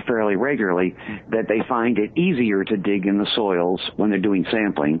tell me fairly regularly that they find it easier to dig in the soils when they're doing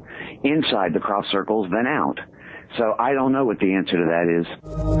sampling inside the crop circles than out. So I don't know what the answer to that is.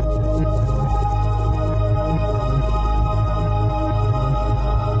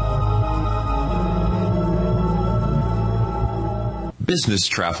 Business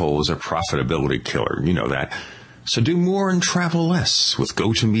travel is a profitability killer. You know that. So do more and travel less with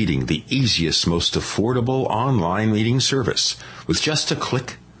GoToMeeting, the easiest, most affordable online meeting service. With just a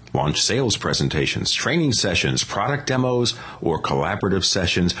click, launch sales presentations, training sessions, product demos, or collaborative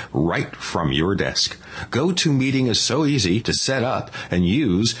sessions right from your desk. GoToMeeting is so easy to set up and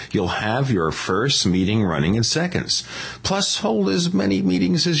use, you'll have your first meeting running in seconds. Plus, hold as many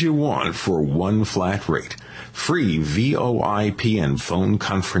meetings as you want for one flat rate. Free VoIP and phone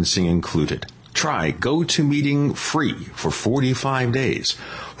conferencing included. Try GoToMeeting free for 45 days.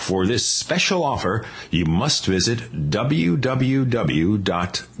 For this special offer, you must visit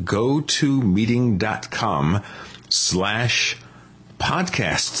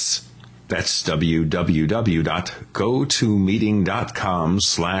www.gotomeeting.com/podcasts. That's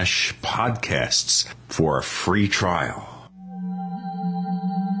www.gotomeeting.com/podcasts for a free trial.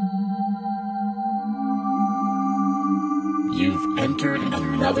 You've entered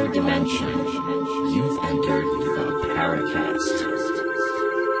another dimension. You've entered the Paracast.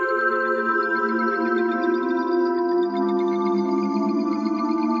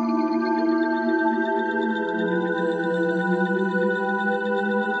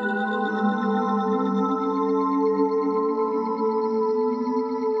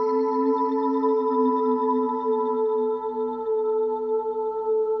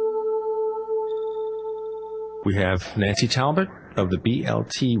 we have Nancy Talbott of the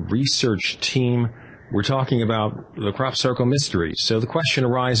BLT Research Team. We're talking about the crop circle mystery. So the question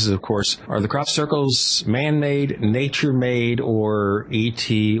arises, of course, are the crop circles man-made, nature-made, or ET,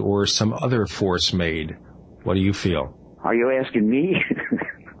 or some other force-made? What do you feel? Are you asking me?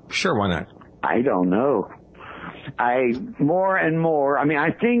 Sure, why not? I don't know. I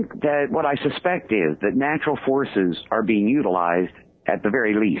think that what I suspect is that natural forces are being utilized at the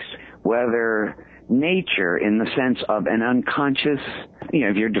very least, whether nature in the sense of an unconscious,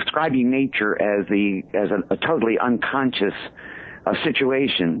 if you're describing nature as a totally unconscious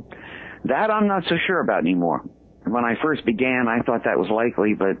situation, that I'm not so sure about anymore. When I first began, I thought that was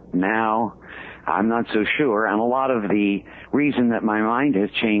likely, but now I'm not so sure. And a lot of the reason that my mind has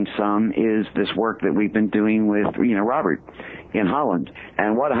changed some is this work that we've been doing with, Robbert in Holland.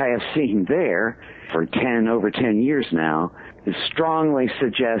 And what I have seen there for over 10 years now strongly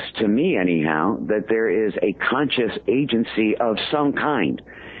suggests to me anyhow that there is a conscious agency of some kind.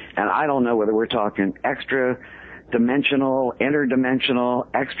 And I don't know whether we're talking extra-dimensional, interdimensional,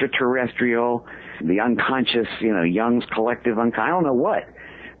 extraterrestrial, the unconscious, Jung's collective unconscious, I don't know what.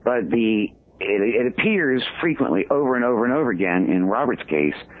 But it appears frequently over and over and over again in Robert's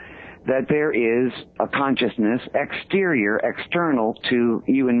case that there is a consciousness external to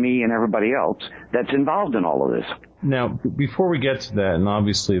you and me and everybody else that's involved in all of this. Now, before we get to that, and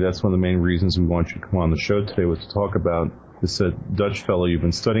obviously that's one of the main reasons we want you to come on the show today, was to talk about this Dutch fellow you've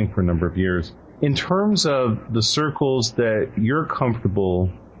been studying for a number of years. In terms of the circles that you're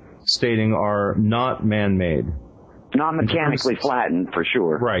comfortable stating are not man-made. Not mechanically flattened, for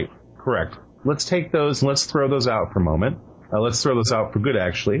sure. Right, correct. Let's take those and let's throw those out for a moment. Let's throw those out for good,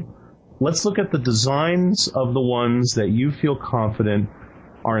 actually. Let's look at the designs of the ones that you feel confident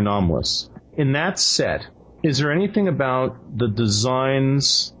are anomalous. In that set, is there anything about the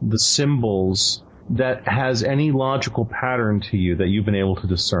designs, the symbols, that has any logical pattern to you that you've been able to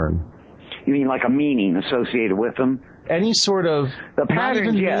discern? You mean like a meaning associated with them? Any sort of... The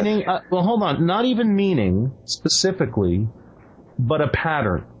patterns, yes. Meaning, well, hold on. Not even meaning, specifically, but a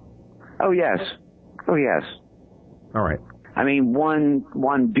pattern. Oh, yes. Oh, yes. All right. I mean,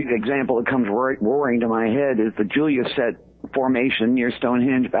 one big example that comes roaring to my head is the Julia set formation near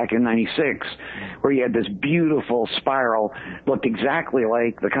Stonehenge back in 96, where you had this beautiful spiral, looked exactly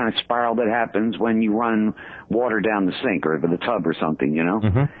like the kind of spiral that happens when you run water down the sink or the tub or something,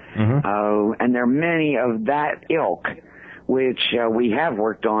 and there are many of that ilk which we have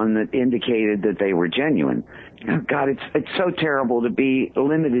worked on that indicated that they were genuine. God, it's so terrible to be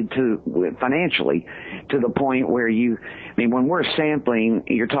limited to financially to the point where when we're sampling,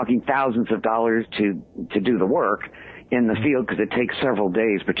 you're talking thousands of dollars to do the work in the field because it takes several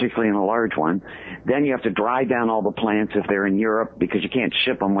days, particularly in a large one. Then you have to dry down all the plants if they're in Europe because you can't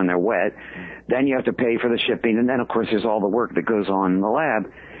ship them when they're wet. Then you have to pay for the shipping. And then, of course, there's all the work that goes on in the lab.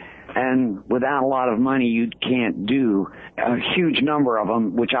 And without a lot of money, you can't do a huge number of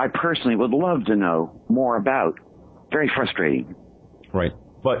them, which I personally would love to know more about. Very frustrating. Right.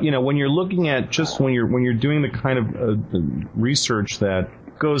 But, when you're looking at when you're doing the kind of research that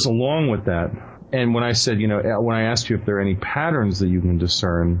goes along with that, and when I said, when I asked you if there are any patterns that you can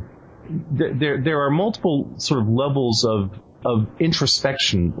discern, there are multiple sort of levels of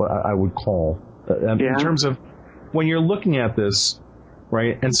introspection, what I would call, in terms of when you're looking at this,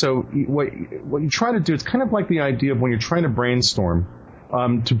 right? And so what you try to do, it's kind of like the idea of when you're trying to brainstorm,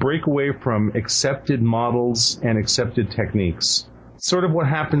 to break away from accepted models and accepted techniques. Sort of what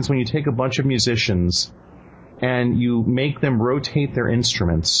happens when you take a bunch of musicians and you make them rotate their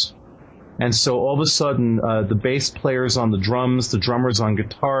instruments. And so all of a sudden, the bass player's on the drums, the drummer's on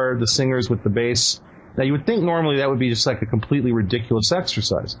guitar, the singer's with the bass. Now, you would think normally that would be just like a completely ridiculous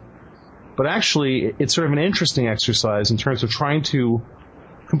exercise. But actually, it's sort of an interesting exercise in terms of trying to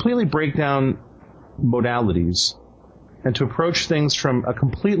completely break down modalities and to approach things from a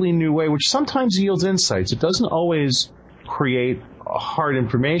completely new way, which sometimes yields insights. It doesn't always create hard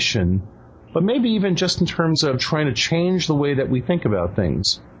information, but maybe even just in terms of trying to change the way that we think about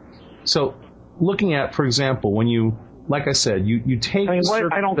things. So, looking at, for example, when you, like I said, you take.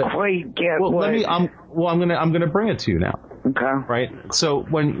 I don't quite get. Well, I'm gonna bring it to you now. Okay. Right. So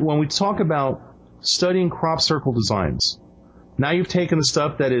when we talk about studying crop circle designs, now you've taken the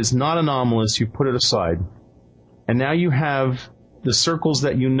stuff that is not anomalous, you put it aside, and now you have the circles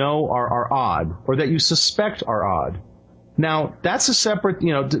that are odd or that you suspect are odd. Now, that's a separate,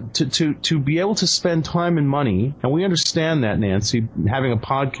 to be able to spend time and money, and we understand that, Nancy, having a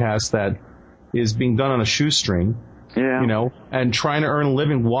podcast that is being done on a shoestring, and trying to earn a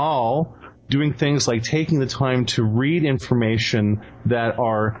living while doing things like taking the time to read information that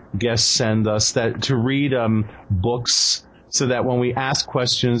our guests send us, to read books, so that when we ask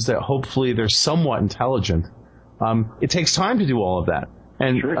questions that hopefully they're somewhat intelligent. It takes time to do all of that.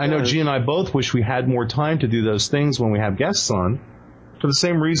 And sure I know Gene and I both wish we had more time to do those things when we have guests on, for the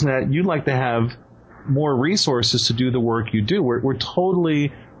same reason that you'd like to have more resources to do the work you do. We're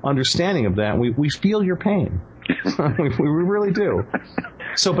totally understanding of that. We feel your pain. we really do.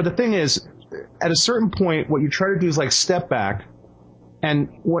 So, but the thing is, at a certain point, what you try to do is like step back. And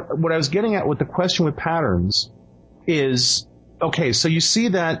what I was getting at with the question with patterns is, okay, so you see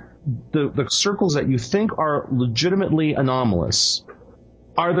that the circles that you think are legitimately anomalous,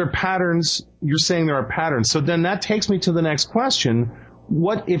 are there patterns? You're saying there are patterns. So then that takes me to the next question.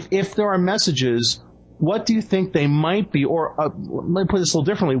 What if there are messages, what do you think they might be? Or let me put this a little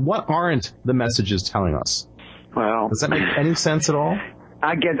differently. What aren't the messages telling us? Well, does that make any sense at all?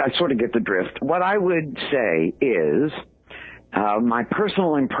 I sort of get the drift. What I would say is, my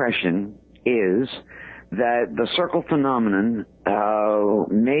personal impression is that the circle phenomenon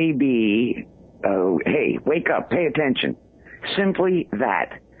may be, hey, wake up, pay attention. Simply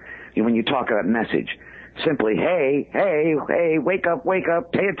that. When you talk about message, simply, hey, wake up,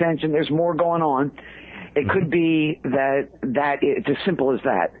 pay attention, there's more going on. It could be that it's as simple as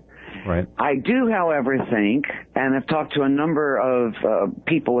that. Right. I do, however, think, and I've talked to a number of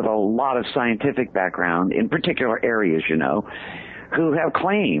people with a lot of scientific background in particular areas, who have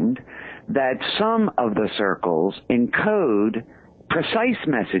claimed that some of the circles encode precise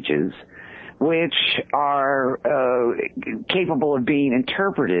messages which are capable of being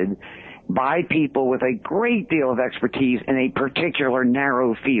interpreted by people with a great deal of expertise in a particular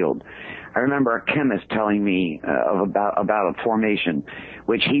narrow field. I remember a chemist telling me about a formation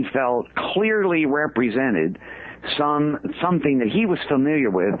which he felt clearly represented something that he was familiar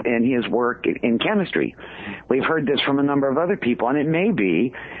with in his work in chemistry. We've heard this from a number of other people, and it may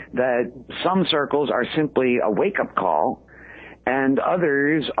be that some circles are simply a wake-up call, and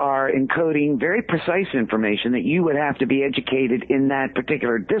others are encoding very precise information that you would have to be educated in that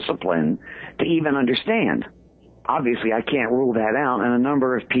particular discipline to even understand. Obviously, I can't rule that out, and a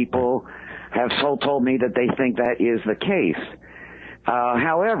number of people have told me that they think that is the case.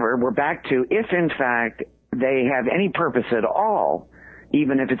 However, we're back to if, in fact, they have any purpose at all,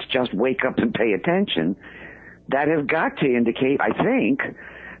 even if it's just wake up and pay attention, that has got to indicate, I think,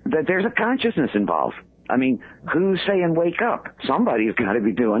 that there's a consciousness involved. I mean, who's saying wake up? Somebody's got to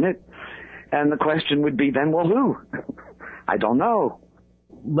be doing it. And the question would be then, well, who? I don't know.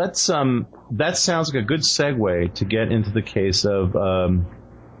 Let's that sounds like a good segue to get into the case of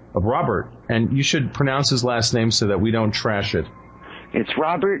Robbert. And you should pronounce his last name so that we don't trash it. It's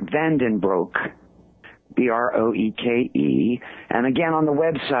Robbert Broeke. Broeke. And again, on the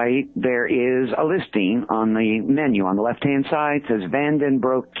website, there is a listing on the menu on the left-hand side. It says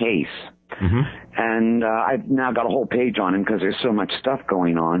Broeke case. Mm-hmm. And I've now got a whole page on him because there's so much stuff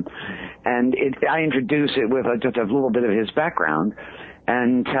going on. And I introduce it with just a little bit of his background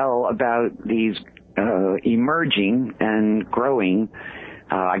and tell about these emerging and growing,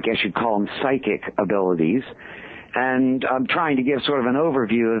 I guess you'd call them psychic abilities. And I'm trying to give sort of an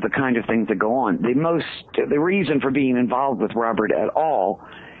overview of the kind of things that go on. The reason for being involved with Robbert at all,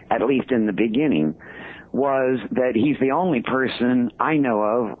 at least in the beginning, was that he's the only person I know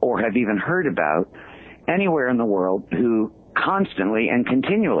of or have even heard about anywhere in the world who constantly and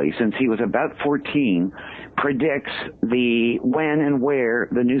continually, since he was about 14, predicts the when and where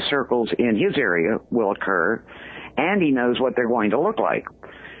the new circles in his area will occur, and he knows what they're going to look like.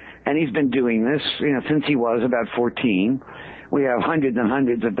 And he's been doing this, since he was about 14. We have hundreds and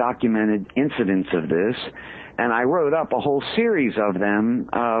hundreds of documented incidents of this, and I wrote up a whole series of them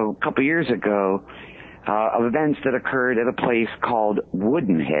a couple years ago, of events that occurred at a place called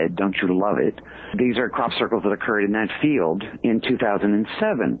Woodenhead. Don't you love it? These are crop circles that occurred in that field in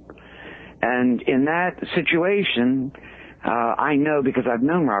 2007. And in that situation, I know because I've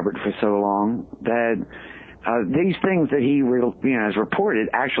known Robbert for so long that these things that he has reported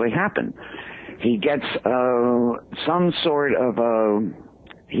actually happen. He gets some sort of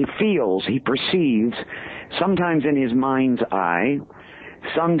he feels, he perceives, sometimes in his mind's eye,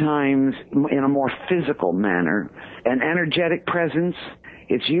 sometimes in a more physical manner, an energetic presence.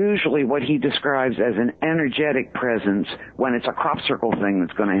 It's usually what he describes as an energetic presence when it's a crop circle thing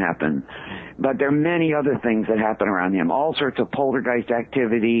that's going to happen. But there are many other things that happen around him, all sorts of poltergeist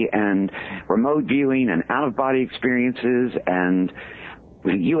activity and remote viewing and out-of-body experiences and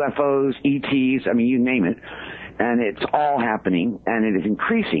UFOs, ETs, you name it. And it's all happening, and it is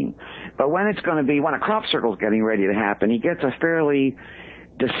increasing. But when a crop circle is getting ready to happen, he gets a fairly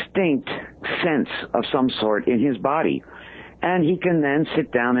distinct sense of some sort in his body. And he can then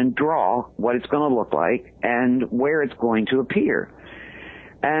sit down and draw what it's going to look like and where it's going to appear.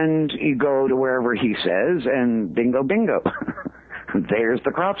 And you go to wherever he says, and bingo, bingo. There's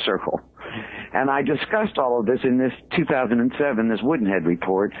the crop circle. And I discussed all of this in this 2007, this Woodenhead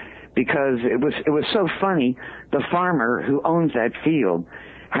report, because it was so funny. The farmer who owns that field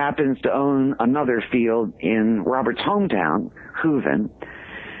happens to own another field in Robert's hometown, Hooven,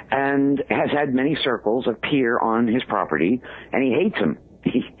 and has had many circles appear on his property, and he hates them.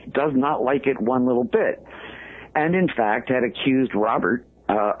 He does not like it one little bit. And in fact had accused Robbert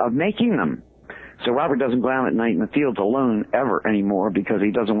of making them. So Robbert doesn't go out at night in the fields alone ever anymore because he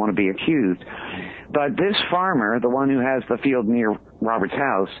doesn't want to be accused. But this farmer, the one who has the field near Robert's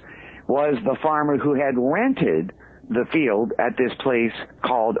house, was the farmer who had rented the field at this place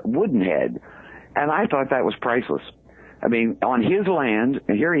called Woodenhead. And I thought that was priceless. I mean, on his land,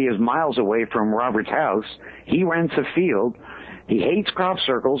 and here he is miles away from Robert's house, he rents a field. He hates crop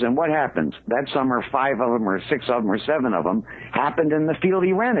circles, and what happens? That summer, 5 of them or 6 of them or 7 of them happened in the field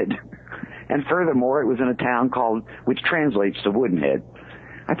he rented. And furthermore, it was in a town which translates to Woodenhead.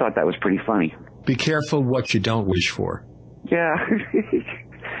 I thought that was pretty funny. Be careful what you don't wish for. Yeah.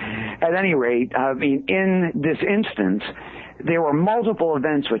 At any rate, I mean, in this instance, there were multiple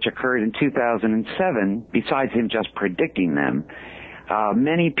events which occurred in 2007, besides him just predicting them.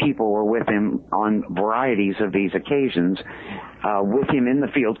 Many people were with him on varieties of these occasions, with him in the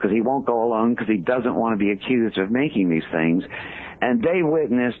field, because he won't go alone because he doesn't want to be accused of making these things. And they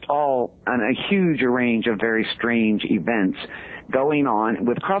witnessed a huge range of very strange events going on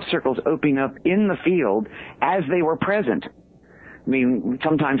with crop circles opening up in the field as they were present. I mean,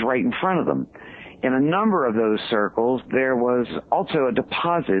 sometimes right in front of them. In a number of those circles, there was also a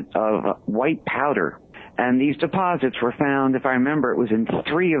deposit of white powder. And these deposits were found, if I remember, it was in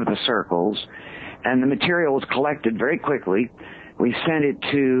 3 of the circles. And the material was collected very quickly. We sent it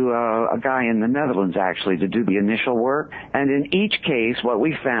to a guy in the Netherlands, actually, to do the initial work. And in each case, what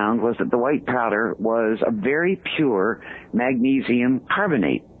we found was that the white powder was a very pure magnesium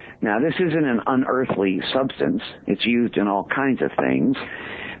carbonate. Now, this isn't an unearthly substance. It's used in all kinds of things.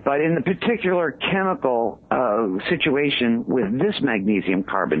 But in the particular chemical situation with this magnesium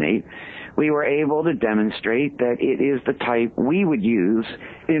carbonate, we were able to demonstrate that it is the type we would use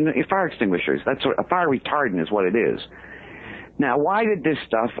in fire extinguishers. That's a fire retardant is what it is. Now, why did this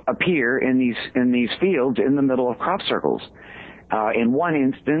stuff appear in these fields in the middle of crop circles? In one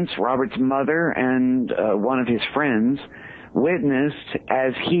instance, Robert's mother and one of his friends witnessed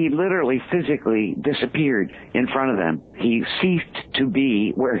as he literally physically disappeared in front of them. He ceased to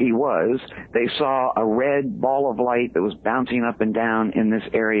be where he was. They saw a red ball of light that was bouncing up and down in this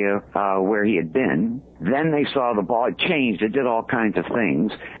area where he had been. Then they saw the ball. It changed. It did all kinds of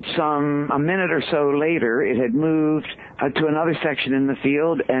things. A minute or so later, it had moved to another section in the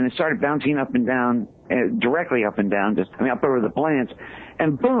field, and it started bouncing up and down, directly up and down, up over the plants.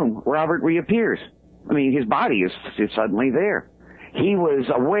 And boom, Robbert reappears. I mean, his body is suddenly there. He was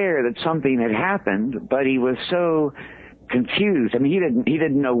aware that something had happened, but he was so confused. I mean, he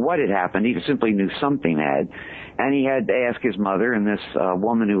didn't know what had happened. He simply knew something had. And he had to ask his mother and this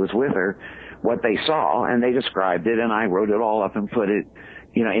woman who was with her what they saw, and they described it, and I wrote it all up and put it,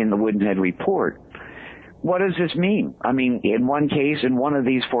 in the Woodenhead report. What does this mean? I mean, in one case, in one of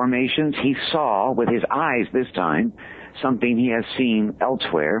these formations, he saw with his eyes this time something he has seen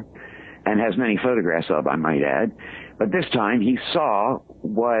elsewhere, and has many photographs of, I might add. But this time he saw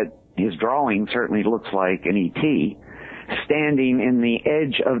what his drawing certainly looks like an ET, standing in the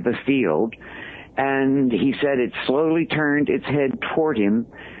edge of the field, and he said it slowly turned its head toward him.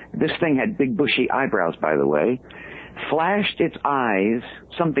 This thing had big bushy eyebrows, by the way, flashed its eyes,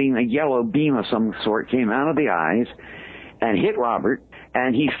 a yellow beam of some sort came out of the eyes and hit Robbert,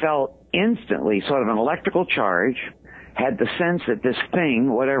 and he felt instantly sort of an electrical charge, had the sense that this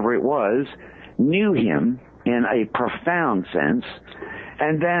thing, whatever it was, knew him in a profound sense.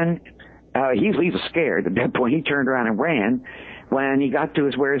 And then he was scared. At that point, he turned around and ran. When he got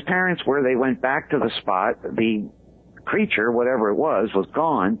to where his parents were, they went back to the spot. The creature, whatever it was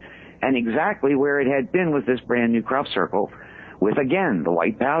gone. And exactly where it had been was this brand new crop circle with, again, the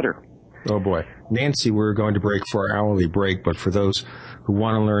white powder. Oh, boy. Nancy, we're going to break for our hourly break, but for those who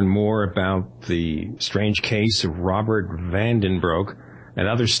want to learn more about the strange case of Robbert Vandenbroek and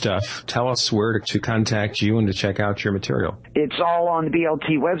other stuff, tell us where to contact you and to check out your material. It's all on the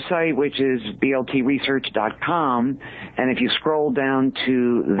BLT website, which is bltresearch.com. And if you scroll down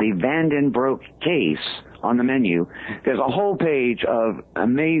to the Vandenbroek case on the menu, there's a whole page of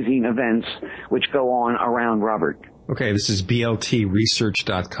amazing events which go on around Robbert. Okay, this is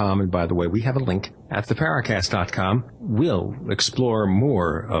BLTresearch.com, and by the way, we have a link at theparacast.com. We'll explore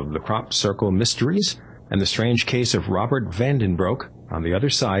more of the crop circle mysteries and the strange case of Robbert Vandenbroek on the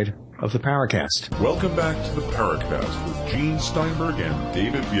other side of the Paracast. Welcome back to the Paracast with Gene Steinberg and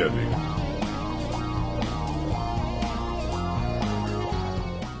David Biedney.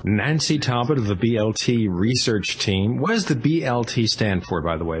 Nancy Talbott of the BLT Research Team. What does the BLT stand for,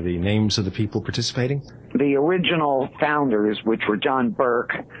 by the way, the names of the people participating? The original founders, which were John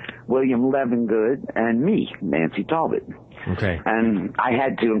Broeke, William Levengood, and me, Nancy Talbott. Okay. And I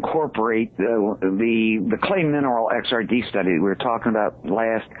had to incorporate the clay mineral XRD study we were talking about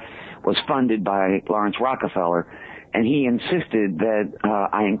last was funded by Lawrence Rockefeller, and he insisted that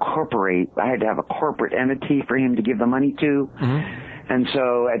I had to have a corporate entity for him to give the money to. Mm-hmm. And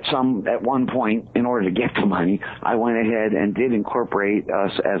so at one point, in order to get the money, I went ahead and did incorporate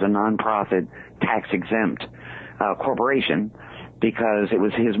us as a nonprofit, tax-exempt corporation, because it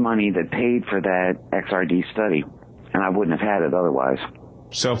was his money that paid for that XRD study, and I wouldn't have had it otherwise.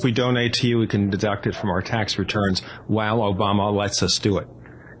 So if we donate to you, we can deduct it from our tax returns while Obama lets us do it.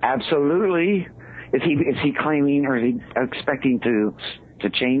 Absolutely. Is he claiming, or is he expecting to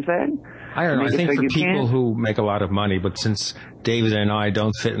change that? I don't know. I think for people who make a lot of money, but since David and I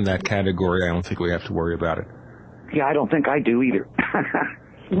don't fit in that category, I don't think we have to worry about it. Yeah, I don't think I do either.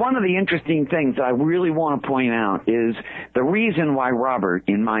 One of the interesting things that I really want to point out is the reason why Robbert,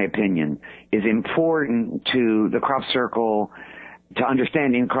 in my opinion, is important to the crop circle, to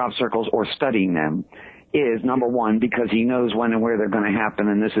understanding crop circles or studying them, is, number one, because he knows when and where they're going to happen,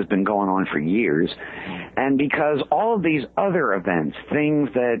 and this has been going on for years, and because all of these other events, things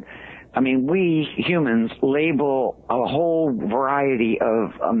that, we humans label a whole variety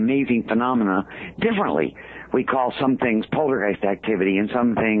of amazing phenomena differently. We call some things poltergeist activity, and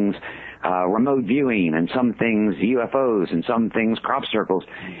some things remote viewing, and some things UFOs, and some things crop circles.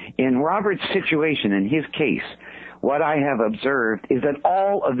 In Robert's situation, in his case, what I have observed is that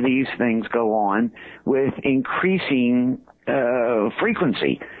all of these things go on with increasing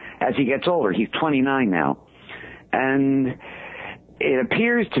frequency as he gets older. He's 29 now. And it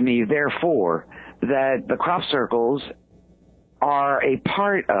appears to me, therefore, that the crop circles are a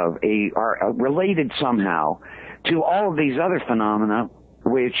part of, are related somehow to all of these other phenomena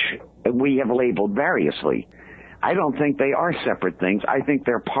which we have labeled variously. I don't think they are separate things. I think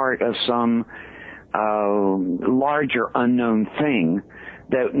they're part of some larger unknown thing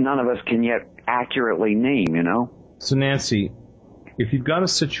that none of us can yet accurately name, So, Nancy, if you've got a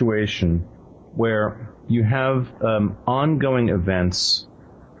situation where you have ongoing events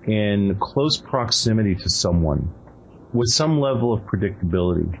in close proximity to someone with some level of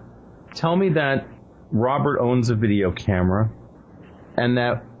predictability, tell me that Robbert owns a video camera and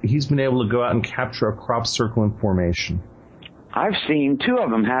that he's been able to go out and capture a crop circle information. I've seen two of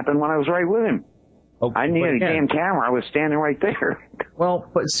them happen when I was right with him. Oh, I needed a damn camera. I was standing right there. Well,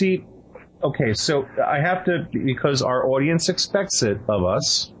 but see, okay, so I have to, because our audience expects it of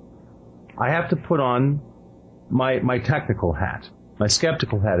us, I have to put on my technical hat, my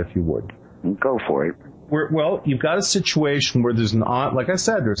skeptical hat, if you would. Go for it. Well, you've got a situation where there's like I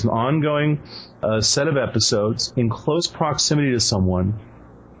said, there's an ongoing set of episodes in close proximity to someone.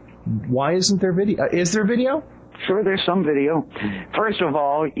 Why isn't there video? Is there video? Sure, there's some video. First of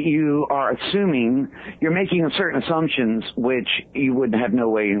all, you are assuming, you're making certain assumptions which you would have no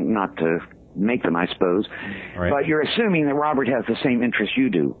way not to make them, I suppose. Right. But you're assuming that Robbert has the same interest you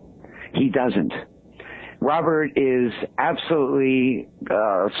do. He doesn't. Robbert is absolutely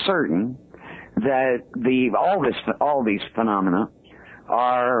certain that all these phenomena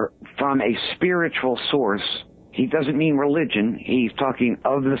are from a spiritual source. He doesn't mean religion. He's talking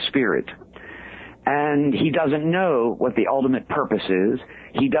of the spirit. And he doesn't know what the ultimate purpose is.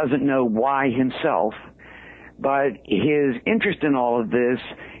 He doesn't know why himself. But his interest in all of this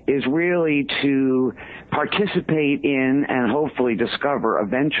is really to participate in and hopefully discover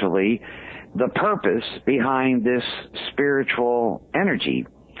eventually the purpose behind this spiritual energy.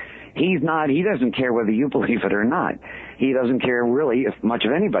 He doesn't care whether you believe it or not. He doesn't care really if much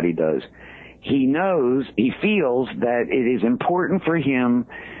of anybody does. He feels that it is important for him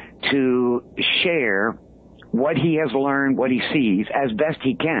to share what he has learned, what he sees, as best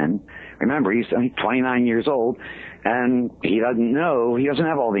he can. Remember, he's 29 years old, and he doesn't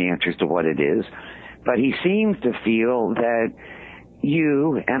have all the answers to what it is, but he seems to feel that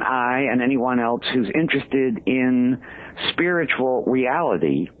you and I and anyone else who's interested in spiritual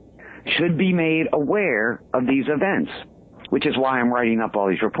reality should be made aware of these events, which is why I'm writing up all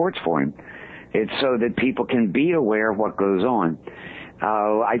these reports for him. It's so that people can be aware of what goes on.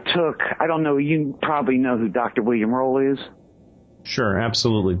 I don't know, you probably know who Dr. William Roll is? Sure,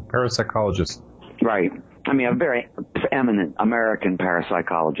 absolutely. Parapsychologist. Right. I mean, a very eminent American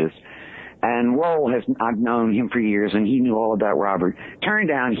parapsychologist. And Roll I've known him for years, and he knew all about Robbert.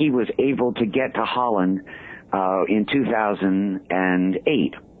 Turned out he was able to get to Holland in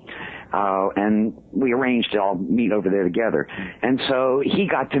 2008. And we arranged to all meet over there together. And so he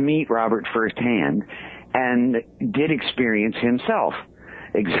got to meet Robbert firsthand and did experience himself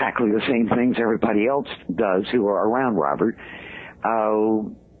exactly the same things everybody else does who are around Robbert.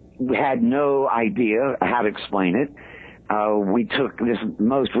 We had no idea how to explain it. We took this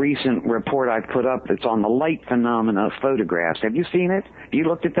most recent report I put up that's on the light phenomena photographs. Have you seen it? Have you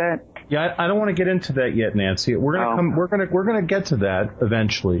looked at that? Yeah, I don't want to get into that yet, Nancy. We're gonna get to that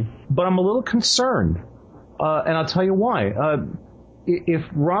eventually. But I'm a little concerned, and I'll tell you why. If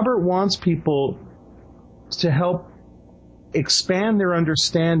Robbert wants people to help expand their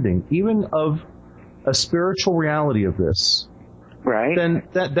understanding, even of a spiritual reality of this, right? Then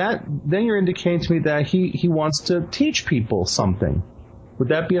then you're indicating to me that he wants to teach people something. Would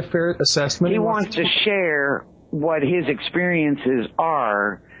that be a fair assessment? He wants to share what his experiences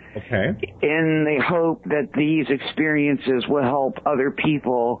are. Okay. In the hope that these experiences will help other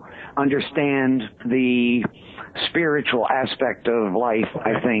people understand the spiritual aspect of life,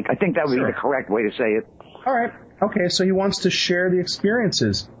 I think. I think that would be the correct way to say it. All right. Okay, so he wants to share the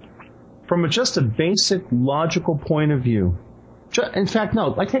experiences from just a basic logical point of view. In fact,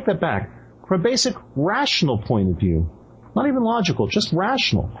 no, I take that back. From a basic rational point of view. Not even logical, just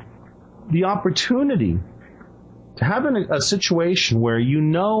rational. The opportunity to have a situation where you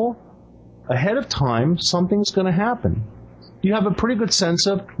know ahead of time something's going to happen. You have a pretty good sense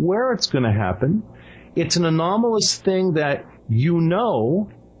of where it's going to happen. It's an anomalous thing that you know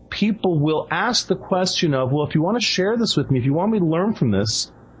people will ask the question of, well, if you want to share this with me, if you want me to learn from this,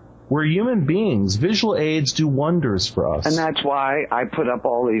 we're human beings. Visual aids do wonders for us. And that's why I put up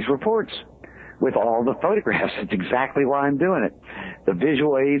all these reports with all the photographs. That's exactly why I'm doing it. The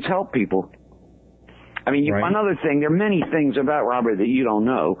visual aids help people. I mean, Another thing, there are many things about Robbert that you don't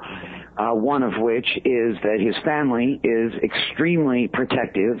know, one of which is that his family is extremely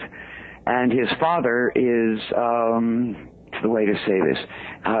protective, and his father is, the way to say this,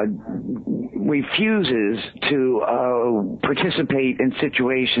 refuses to participate in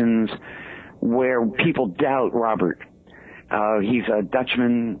situations where people doubt Robbert. He's a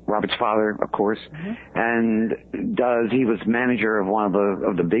Dutchman, Robert's father, of course, and he was manager of one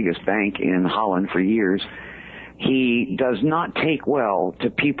of the biggest bank in Holland for years. He does not take well to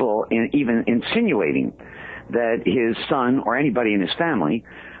people even insinuating that his son or anybody in his family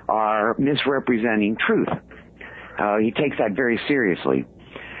are misrepresenting truth. He takes that very seriously.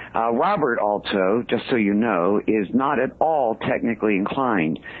 Robbert also, just so you know, is not at all technically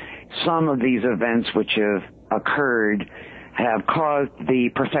inclined. Some of these events which have occurred have caused the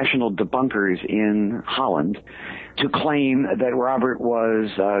professional debunkers in Holland to claim that Robbert was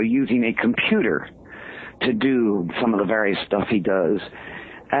using a computer to do some of the various stuff he does.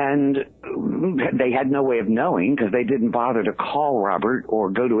 And they had no way of knowing because they didn't bother to call Robbert or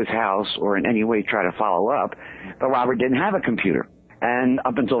go to his house or in any way try to follow up. But Robbert didn't have a computer. And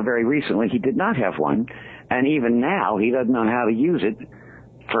up until very recently, he did not have one. And even now, he doesn't know how to use it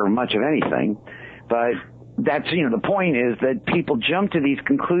for much of anything. But that's, the point is that people jump to these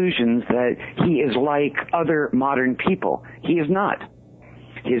conclusions that he is like other modern people. He is not.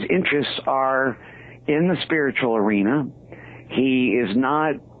 His interests are in the spiritual arena. He is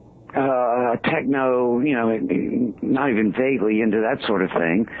not techno, not even vaguely into that sort of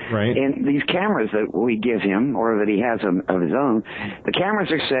thing. Right. And these cameras that we give him, or that he has of his own, the cameras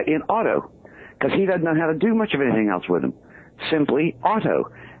are set in auto, because he doesn't know how to do much of anything else with them. Simply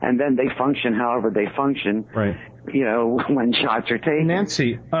auto. And then they function however they function, right. When shots are taken.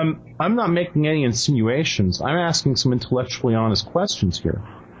 Nancy, I'm not making any insinuations. I'm asking some intellectually honest questions here.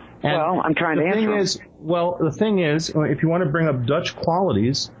 And well, I'm trying to answer them. The thing is, if you want to bring up Dutch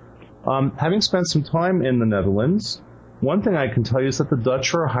qualities, having spent some time in the Netherlands, one thing I can tell you is that the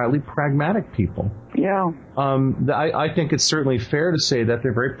Dutch are a highly pragmatic people. Yeah. I think it's certainly fair to say that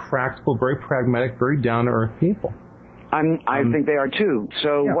they're very practical, very pragmatic, very down-to-earth people. I think they are too.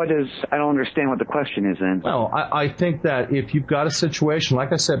 So yeah. I don't understand what the question is then. Well, I think that if you've got a situation,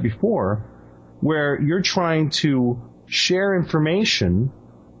 like I said before, where you're trying to share information.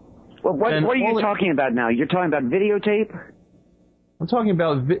 Well, what are you talking about now? You're talking about videotape? I'm talking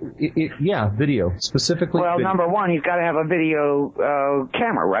about, video, specifically. Well, video. Number one, he's got to have a video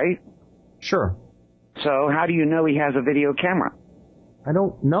camera, right? Sure. So how do you know he has a video camera? I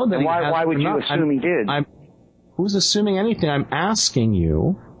don't know that. And why would you assume he did? who's assuming anything. I'm asking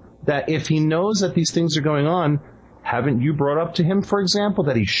you that if he knows that these things are going on, haven't you brought up to him, for example,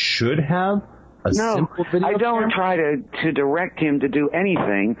 that he should have a simple video I don't camera? try to direct him to do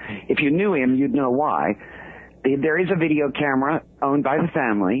anything. If you knew him, you'd know why. There is a video camera owned by the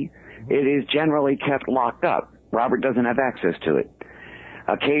family. It is generally kept locked up. Robbert doesn't have access to it.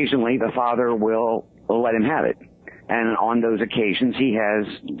 Occasionally, the father will let him have it. And on those occasions, he has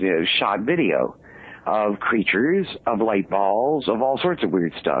shot video of creatures, of light balls, of all sorts of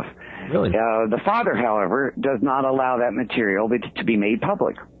weird stuff. Really? The father, however, does not allow that material to be made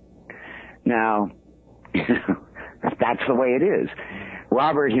public. Now, that's the way it is.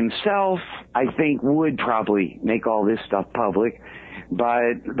 Robbert himself, I think, would probably make all this stuff public,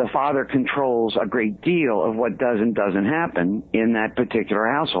 but the father controls a great deal of what does and doesn't happen in that particular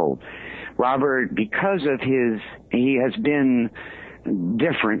household. Robbert, because of he has been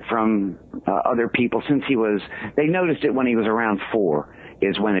different from other people since they noticed it when he was around 4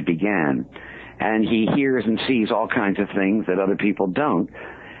 is when it began. And he hears and sees all kinds of things that other people don't.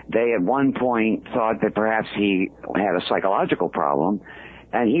 They at one point thought that perhaps he had a psychological problem,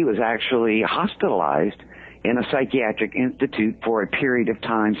 and he was actually hospitalized in a psychiatric institute for a period of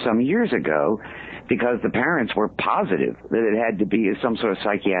time some years ago because the parents were positive that it had to be some sort of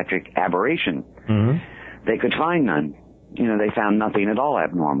psychiatric aberration. Mm-hmm. They could find none. They found nothing at all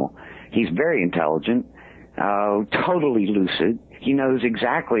abnormal. He's very intelligent, totally lucid. He knows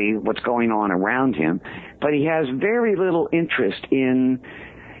exactly what's going on around him, but he has very little interest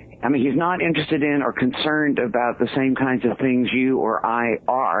he's not interested in or concerned about the same kinds of things you or I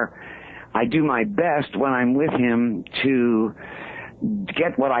are. I do my best when I'm with him to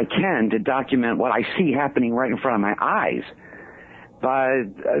get what I can to document what I see happening right in front of my eyes. But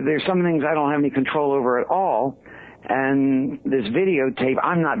there's some things I don't have any control over at all. And this videotape,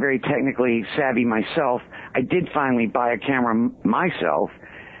 I'm not very technically savvy myself. I did finally buy a camera myself.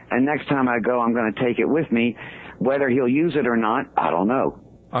 And next time I go, I'm going to take it with me. Whether he'll use it or not, I don't know.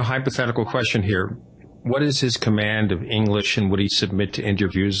 A hypothetical question here. What is his command of English, and would he submit to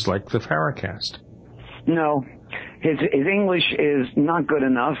interviews like the Paracast? No. His English is not good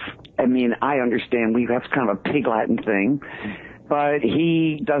enough. I mean, I understand that's kind of a pig Latin thing. But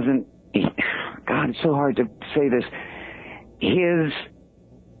he doesn't... God, it's so hard to say this.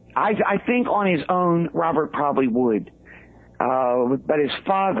 I think on his own, Robbert probably would. But his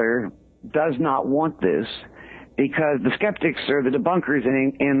father does not want this because the skeptics or the debunkers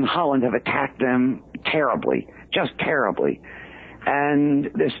in Holland have attacked them terribly, just terribly.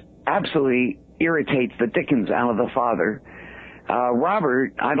 And this absolutely irritates the dickens out of the father.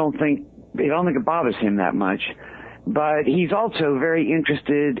 Robbert, I don't think it bothers him that much. But he's also very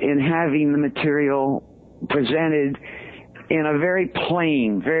interested in having the material presented in a very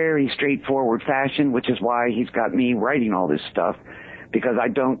plain, very straightforward fashion, which is why he's got me writing all this stuff, because I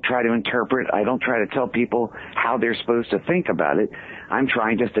don't try to interpret. I don't try to tell people how they're supposed to think about it. I'm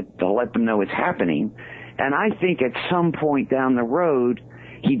trying just to let them know it's happening. And I think at some point down the road,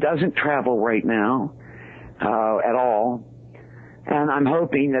 he doesn't travel right now at all. And I'm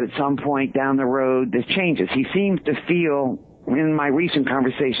hoping that at some point down the road this changes. He seems to feel, in my recent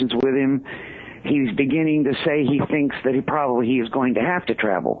conversations with him, he's beginning to say he thinks that he is going to have to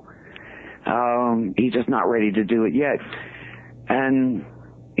travel. He's just not ready to do it yet. And,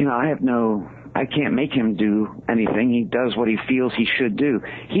 I can't make him do anything. He does what he feels he should do.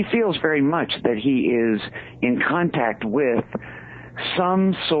 He feels very much that he is in contact with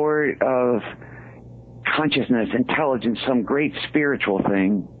some sort of consciousness, intelligence, some great spiritual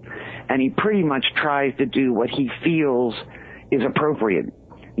thing, and he pretty much tries to do what he feels is appropriate.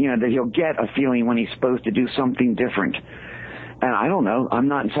 That he'll get a feeling when he's supposed to do something different. And I don't know. I'm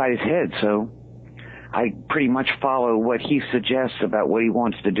not inside his head, so I pretty much follow what he suggests about what he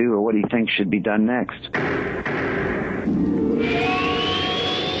wants to do or what he thinks should be done next.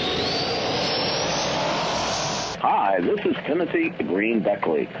 Hi, this is Timothy Green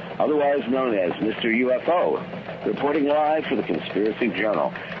Beckley, otherwise known as Mr. UFO, reporting live for the Conspiracy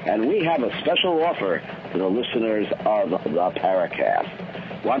Journal. And we have a special offer for the listeners of the Paracast.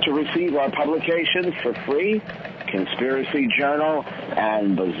 Want to receive our publications for free? Conspiracy Journal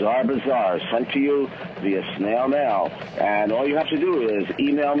and Bizarre Bazaar sent to you via snail mail. And all you have to do is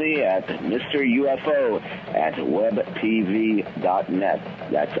email me at MrUFO@webtv.net.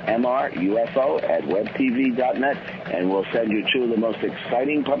 That's MrUFO@webtv.net, and we'll send you two of the most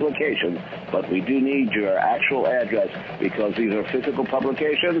exciting publications. But we do need your actual address because these are physical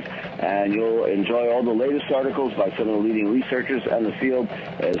publications, and you'll enjoy all the latest articles by some of the leading researchers in the field,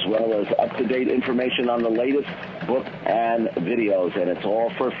 as well as up-to-date information on the latest book and videos, and it's all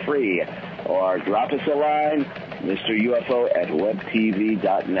for free. or drop us a line,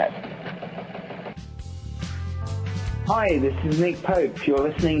 MrUFO@webtv.net. Hi, this is Nick Pope. You're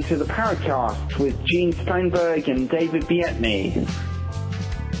listening to the Paracast with Gene Steinberg and David Biedney.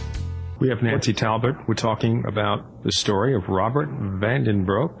 We have Nancy Talbott. We're talking about the story of Robbert van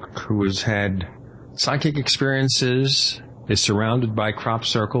Broeke, who has had psychic experiences, is surrounded by crop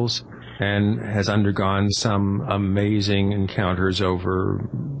circles, and has undergone some amazing encounters over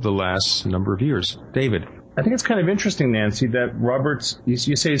the last number of years. David. I think it's kind of interesting, Nancy, that Robert's, you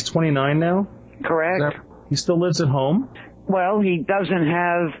say he's 29 now? Correct. He still lives at home? Well, he doesn't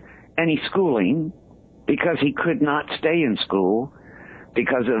have any schooling because he could not stay in school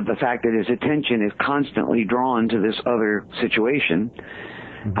because of the fact that his attention is constantly drawn to this other situation.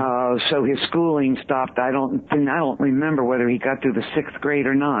 So his schooling stopped. I don't remember whether he got through the 6th grade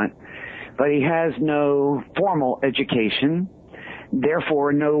or not, but he has no formal education,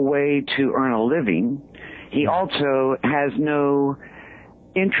 therefore no way to earn a living. He also has no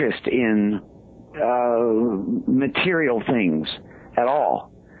interest in material things at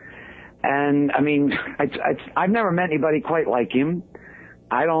all. And I mean, I've never met anybody quite like him.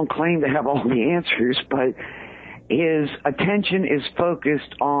 I don't claim to have all the answers, but his attention is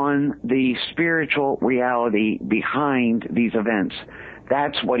focused on the spiritual reality behind these events.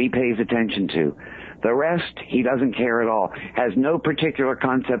 That's what he pays attention to. The rest, he doesn't care at all. Has no particular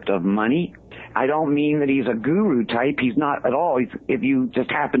concept of money. I don't mean that he's a guru type. He's not at all. If you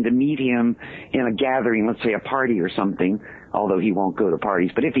just happen to meet him in a gathering, let's say a party or something, although he won't go to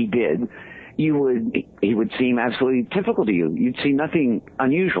parties, but if he did, he would seem absolutely typical to you. You'd see nothing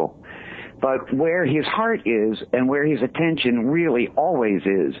unusual. But where his heart is and where his attention really always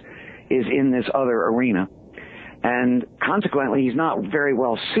is in this other arena. And consequently, he's not very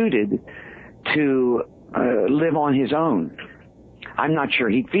well suited to live on his own. I'm not sure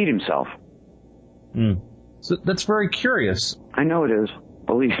he'd feed himself. So that's very curious. I know it is.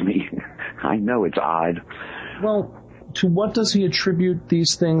 Believe me. I know it's odd. Well, to what does he attribute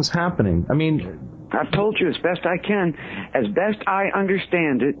these things happening? I mean, I've told you as best I can. As best I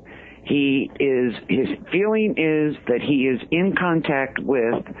understand it, his feeling is that he is in contact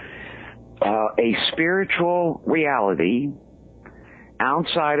with a spiritual reality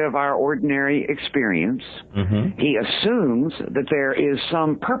outside of our ordinary experience. He assumes that there is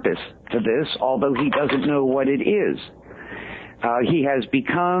some purpose to this, although he doesn't know what it is. He has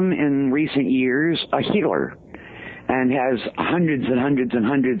become, in recent years, a healer and has hundreds and hundreds and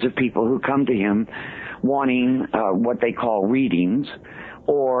hundreds of people who come to him wanting what they call readings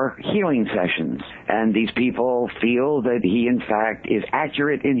or healing sessions. And these people feel that he, in fact, is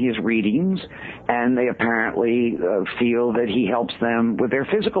accurate in his readings, and they apparently feel that he helps them with their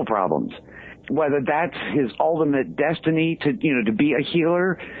physical problems. Whether that's his ultimate destiny to be a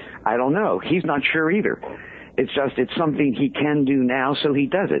healer, I don't know. He's not sure either. It's something he can do now, so he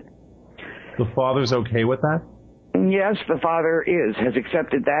does it. The father's okay with that? Yes, the father has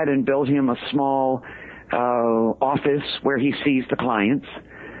accepted that and built him a small office where he sees the clients.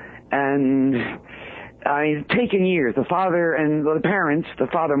 And it's taken years. The father and the parents, the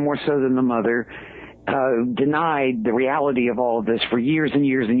father more so than the mother, denied the reality of all of this for years and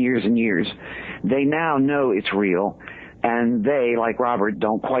years and years and years. They now know it's real, and they, like Robbert,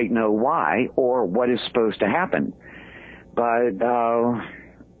 don't quite know why or what is supposed to happen. But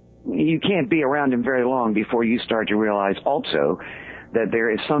you can't be around him very long before you start to realize also that there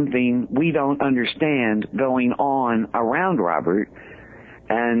is something we don't understand going on around Robbert,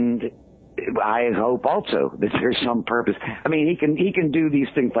 and I hope also that there's some purpose. I mean, he can do these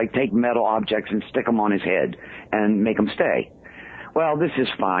things like take metal objects and stick them on his head and make them stay. Well, this is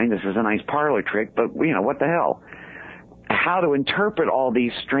fine. This is a nice parlor trick, but what the hell? How to interpret all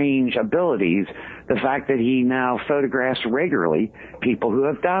these strange abilities, the fact that he now photographs regularly people who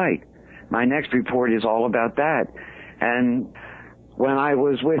have died. My next report is all about that. And when I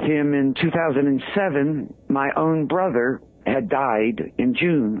was with him in 2007, my own brother had died in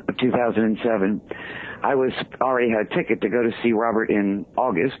June of 2007. I already had a ticket to go to see Robbert in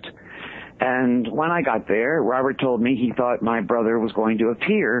August. And when I got there, Robbert told me he thought my brother was going to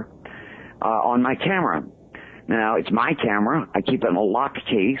appear on my camera. Now, it's my camera. I keep it in a locked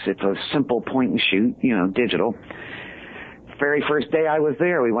case. It's a simple point and shoot, digital. Very first day I was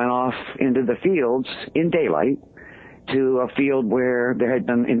there, we went off into the fields in daylight to a field where there had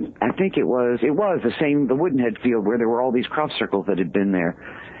been, I think it was the same, the Woodenhead field where there were all these crop circles that had been there.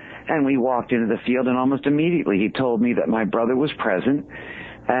 And we walked into the field, and almost immediately he told me that my brother was present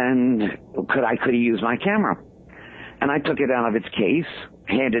and could he use my camera. And I took it out of its case,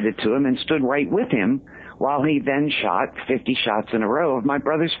 handed it to him, and stood right with him while he then shot 50 shots in a row of my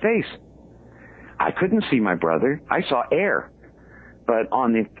brother's face. I couldn't see my brother. I saw air. But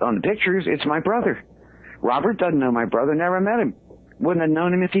on the pictures, it's my brother. Robbert doesn't know my brother, never met him. Wouldn't have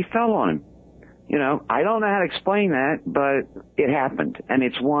known him if he fell on him. You know, I don't know how to explain that, but it happened. And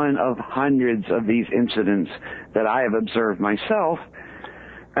it's one of hundreds of these incidents that I have observed myself.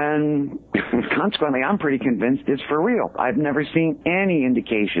 And consequently, I'm pretty convinced it's for real. I've never seen any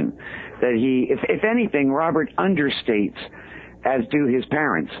indication that if anything, Robbert understates, as do his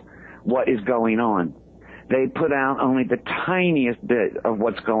parents, what is going on. They put out only the tiniest bit of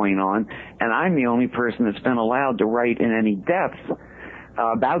what's going on, and I'm the only person that's been allowed to write in any depth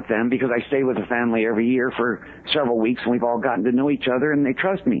about them because I stay with the family every year for several weeks, and we've all gotten to know each other, and they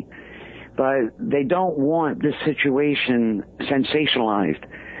trust me. But they don't want this situation sensationalized.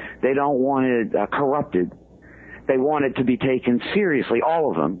 They don't want it corrupted. They want it to be taken seriously, all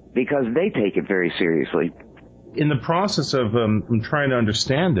of them, because they take it very seriously. In the process of trying to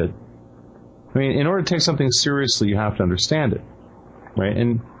understand it, I mean, in order to take something seriously, you have to understand it, right?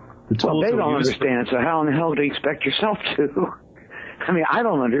 And the tools well, they don't understand it, so how in the hell do you expect yourself to? I mean, I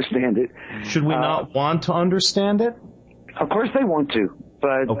don't understand it. Should we not want to understand it? Of course they want to,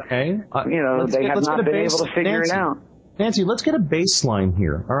 but, okay. They have not been able to figure it out. Nancy, let's get a baseline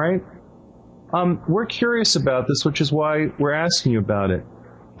here, all right? We're curious about this, which is why we're asking you about it.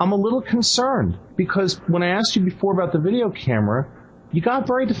 I'm a little concerned, because when I asked you before about the video camera, you got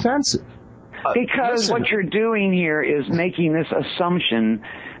very defensive. Because what you're doing here is making this assumption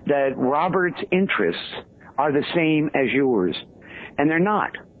that Robbert's interests are the same as yours. And they're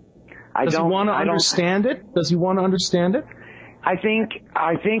not. Does he want to understand it? Does he want to understand it? I can't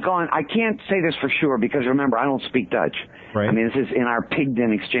say this for sure because remember, I don't speak Dutch. Right. I mean, this is in our pig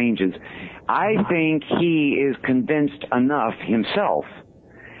den exchanges. I think he is convinced enough himself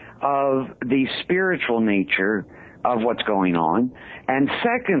of the spiritual nature of what's going on. And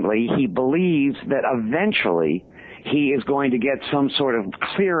secondly, he believes that eventually he is going to get some sort of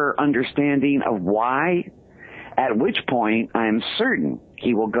clearer understanding of why, at which point I am certain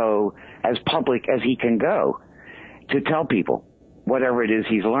he will go as public as he can go to tell people whatever it is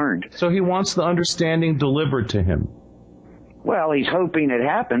he's learned. So he wants the understanding delivered to him. Well, he's hoping it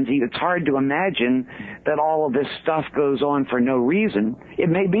happens. It's hard to imagine that all of this stuff goes on for no reason. It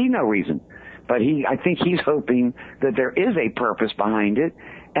may be no reason. But I think he's hoping that there is a purpose behind it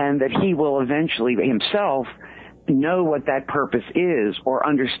and that he will eventually himself know what that purpose is or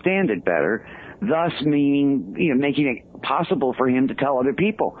understand it better, thus meaning, making it possible for him to tell other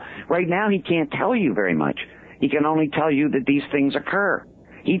people. Right now, he can't tell you very much. He can only tell you that these things occur.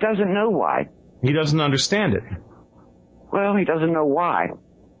 He doesn't know why. He doesn't understand it. Well, he doesn't know why.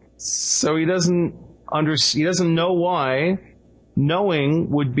 So he doesn't know why. Knowing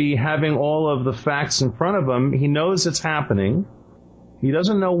would be having all of the facts in front of him. He knows it's happening. He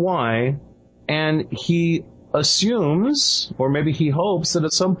doesn't know why. And he assumes, or maybe he hopes, that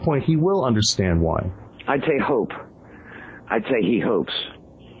at some point he will understand why. I'd say hope. I'd say he hopes.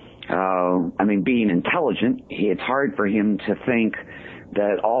 Being intelligent, it's hard for him to think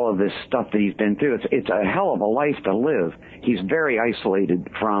that all of this stuff that he's been through, it's a hell of a life to live. He's very isolated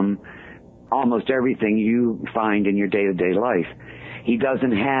from almost everything you find in your day-to-day life. He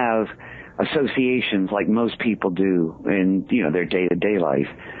doesn't have associations like most people do in, their day-to-day life.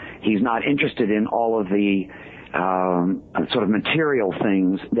 He's not interested in all of the sort of material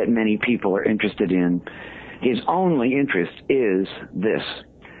things that many people are interested in. His only interest is this.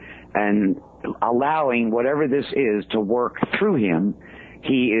 And allowing whatever this is to work through him,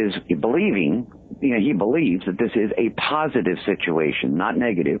 he believes that this is a positive situation, not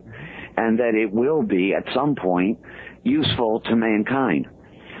negative, and that it will be at some point useful to mankind.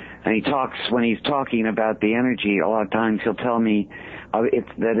 And when he's talking about the energy, a lot of times he'll tell me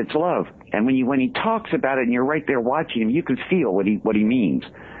that it's love. And when he talks about it and you're right there watching him, you can feel what he means.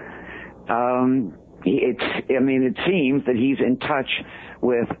 It seems that he's in touch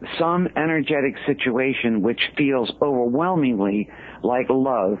with some energetic situation which feels overwhelmingly like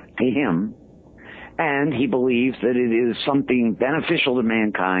love to him. And he believes that it is something beneficial to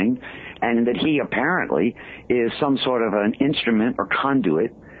mankind and that he apparently is some sort of an instrument or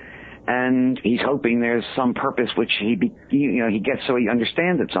conduit. And he's hoping there's some purpose which he gets so he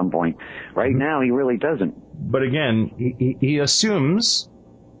understands at some point. Right now, he really doesn't. But again, he assumes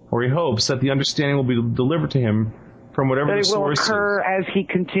or he hopes that the understanding will be delivered to him from whatever the source is. That it will occur as he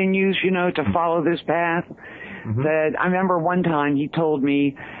continues, to follow this path. Mm-hmm. That I remember one time he told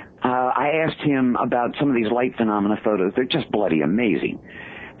me, I asked him about some of these light phenomena photos. They're just bloody amazing.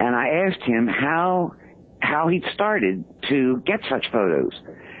 And I asked him how he'd started to get such photos.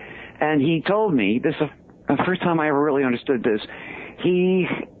 And he told me, this is the first time I ever really understood this, he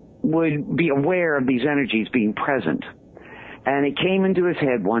would be aware of these energies being present. And it came into his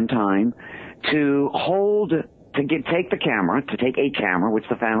head one time to take a camera, which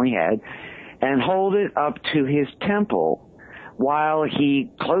the family had, and hold it up to his temple while he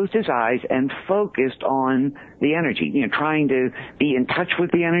closed his eyes and focused on the energy, trying to be in touch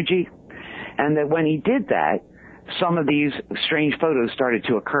with the energy. And that when he did that, some of these strange photos started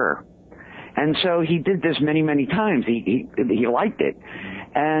to occur. And so he did this many, many times. He liked it.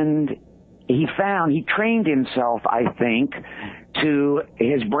 And he trained himself, I think, to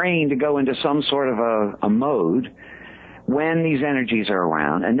his brain to go into some sort of a mode when these energies are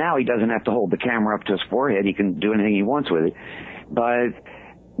around. And now he doesn't have to hold the camera up to his forehead. He can do anything he wants with it. But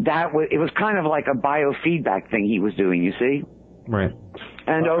it was kind of like a biofeedback thing he was doing, you see? Right.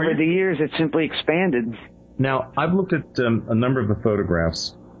 And over the years, it simply expanded. Now, I've looked at a number of the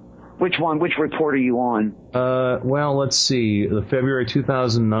photographs. Which one? Which report are you on? Well, let's see. The February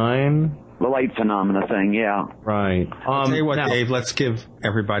 2009. The light phenomena thing, yeah. Right. I'll tell you what, Dave, let's give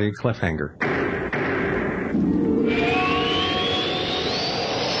everybody a cliffhanger.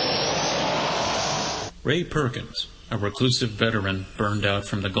 Ray Perkins, a reclusive veteran burned out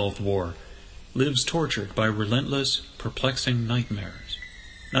from the Gulf War, lives tortured by relentless, perplexing nightmares.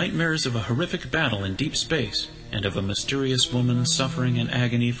 Nightmares of a horrific battle in deep space and of a mysterious woman suffering in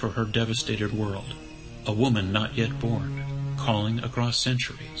agony for her devastated world. A woman not yet born, calling across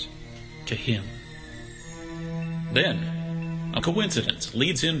centuries to him. Then, a coincidence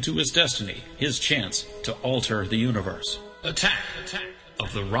leads him to his destiny, his chance to alter the universe. Attack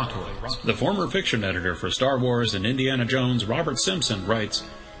of the Rockoids. The former fiction editor for Star Wars and Indiana Jones, Robert Simpson, writes,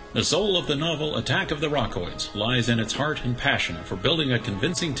 "The soul of the novel Attack of the Rockoids lies in its heart and passion for building a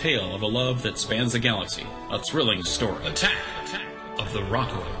convincing tale of a love that spans the galaxy. A thrilling story. Attack of the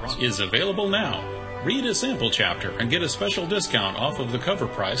Rockoids is available now. Read a sample chapter and get a special discount off of the cover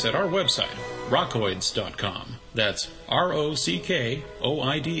price at our website, rockoids.com. That's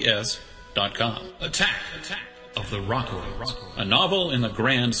ROCKOIDS.com. Attack of the Rockoids, a novel in the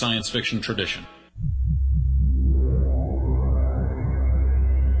grand science fiction tradition."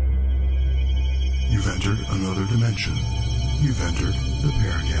 You've entered another dimension. You've entered the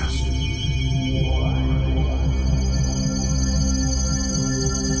Paracast.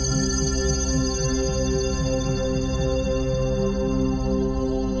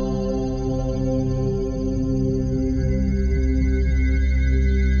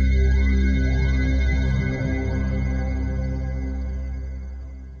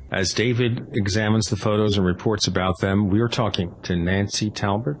 As David examines the photos and reports about them, we are talking to Nancy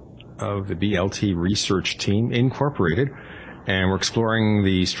Talbott of the BLT Research Team, Incorporated, and we're exploring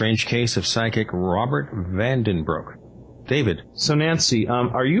the strange case of psychic Robbert Vandenbroek. David. So, Nancy,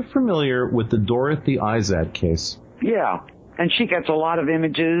 are you familiar with the Dorothy Izat case? Yeah, and she gets a lot of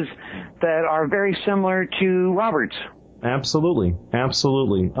images that are very similar to Robert's. Absolutely.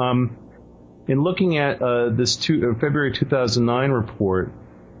 In looking at this February 2009 report,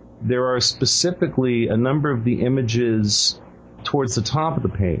 there are specifically a number of the images towards the top of the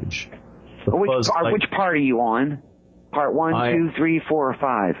page. Which part are you on? Part 1, 2, 3, 4, or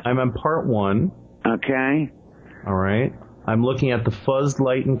 5? I'm on part 1. Okay. All right. I'm looking at the fuzzed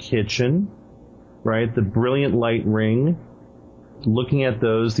light in kitchen, right? The brilliant light ring. Looking at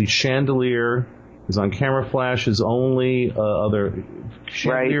those. The chandelier is on camera flashes only. Other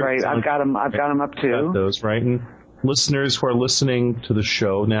chandelier. Right. I've got them up too. Got those, right? And listeners who are listening to the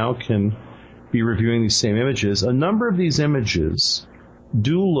show now can be reviewing these same images. A number of these images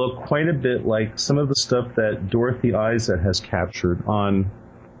do look quite a bit like some of the stuff that Dorothy Izat has captured on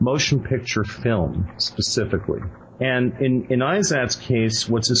motion picture film specifically. And in Izat's case,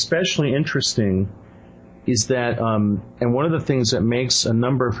 what's especially interesting is that, and one of the things that makes a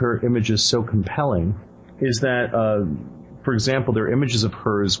number of her images so compelling is that, for example, there are images of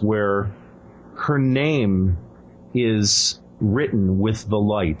hers where her name is written with the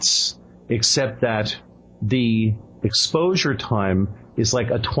lights, except that the exposure time is like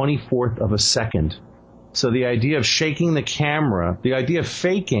a 24th of a second. So the idea of shaking the camera, the idea of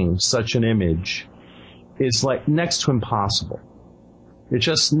faking such an image is like next to impossible. It's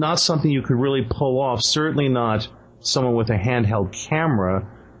just not something you could really pull off, certainly not someone with a handheld camera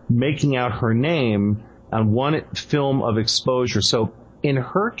making out her name on one film of exposure. So in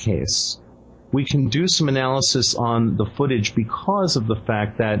her case, we can do some analysis on the footage because of the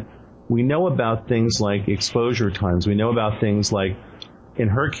fact that we know about things like exposure times. We know about things like, in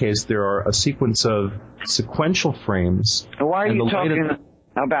her case, there are a sequence of sequential frames. Why are you talking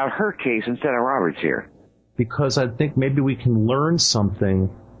about her case instead of Robert's here? Because I think maybe we can learn something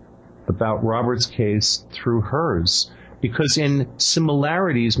about Robert's case through hers. Because in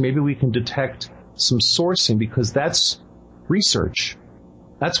similarities, maybe we can detect some sourcing, because that's research.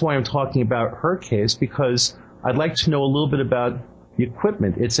 That's why I'm talking about her case, because I'd like to know a little bit about the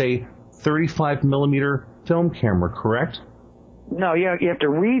equipment. It's a 35 millimeter film camera, correct? No, you have to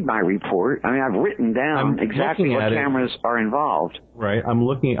read my report. I mean, I've written down exactly what cameras are involved. Right.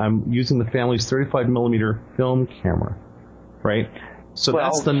 I'm using the family's 35 millimeter film camera. Right. So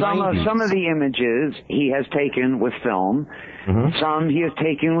that's the 90s. Some of the images he has taken with film. Mm-hmm. Some he has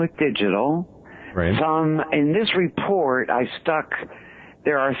taken with digital. Right. Some, in this report,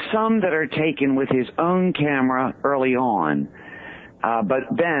 there are some that are taken with his own camera early on. But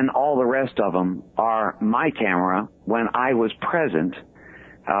then all the rest of them are my camera when I was present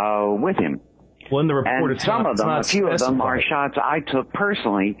with him. Well, in the report, and some of them, a few of them, are shots I took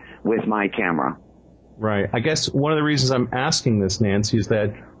personally with my camera. Right. I guess one of the reasons I'm asking this, Nancy, is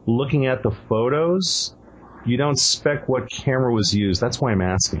that looking at the photos, you don't spec what camera was used. That's why I'm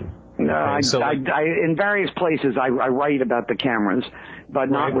asking. No, I in various places I write about the cameras, but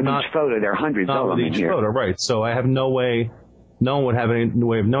not with each photo. There are hundreds of them in here. Not with each photo, right. So I have no one would have any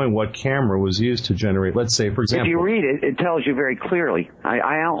way of knowing what camera was used to generate, let's say, for example. If you read it, it tells you very clearly.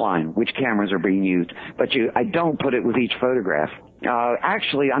 I outline which cameras are being used, but I don't put it with each photograph.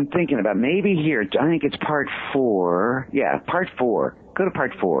 Actually, I'm thinking about maybe here, I think it's part 4. Yeah, part 4. Go to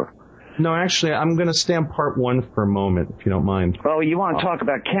part 4. No, actually, I'm going to stay on part 1 for a moment, if you don't mind. Well, you want to talk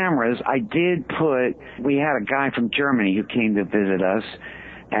about cameras. We had a guy from Germany who came to visit us,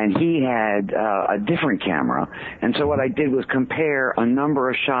 and he had a different camera. And so what I did was compare a number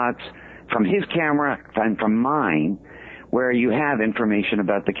of shots from his camera and from mine where you have information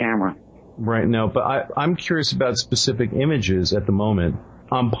about the camera. Right, no, but I'm curious about specific images at the moment.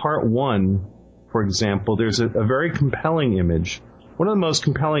 On part 1, for example, there's a very compelling image. One of the most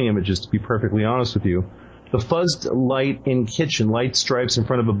compelling images, to be perfectly honest with you. The fuzzed light in kitchen, light stripes in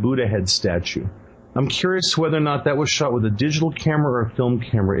front of a Buddha head statue. I'm curious whether or not that was shot with a digital camera or a film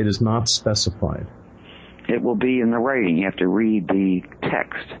camera. It is not specified. It will be in the writing. You have to read the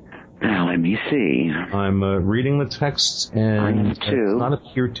text. Now, let me see. I'm reading the text, and it does not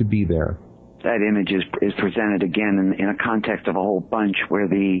appear to be there. That image is presented again in a context of a whole bunch where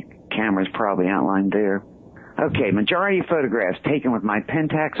the camera's probably outlined there. Okay, majority of photographs taken with my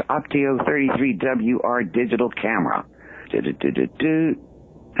Pentax Optio 33WR digital camera.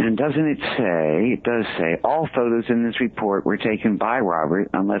 And doesn't it say, it does say, all photos in this report were taken by Robbert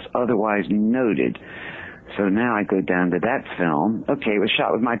unless otherwise noted. So now I go down to that film. Okay, it was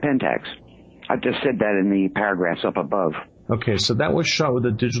shot with my Pentax. I've just said that in the paragraphs up above. Okay, so that was shot with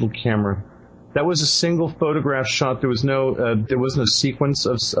a digital camera. That was a single photograph shot. There wasn't a sequence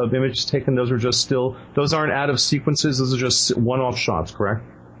of images taken. Those aren't out of sequences. Those are just one-off shots, correct?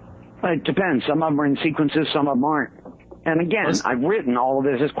 It depends. Some of them are in sequences, some of them aren't. And again, I've written all of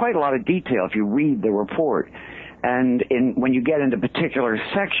this. There's quite a lot of detail if you read the report. And when you get into particular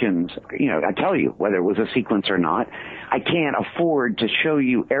sections, I tell you whether it was a sequence or not. I can't afford to show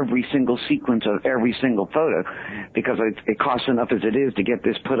you every single sequence of every single photo because it costs enough as it is to get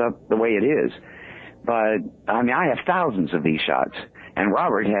this put up the way it is. But, I mean, I have thousands of these shots, and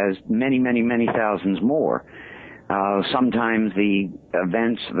Robbert has many, many, many thousands more. Sometimes the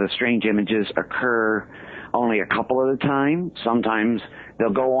events, the strange images occur only a couple at a time. Sometimes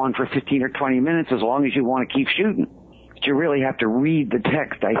they'll go on for 15 or 20 minutes as long as you want to keep shooting. But you really have to read the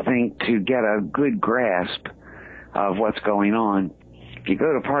text, I think, to get a good grasp of what's going on. If you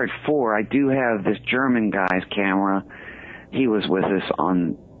go to part 4, I do have this German guy's camera. He was with us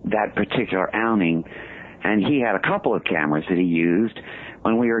on that particular outing, and he had a couple of cameras that he used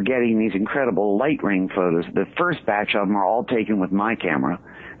when we were getting these incredible light ring photos. The first batch of them are all taken with my camera,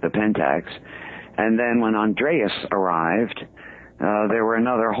 the Pentax. And then when Andreas arrived, there were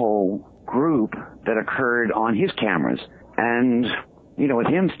another whole group that occurred on his cameras. And, with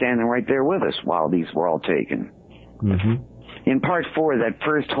him standing right there with us while these were all taken. Mm-hmm. In part 4, that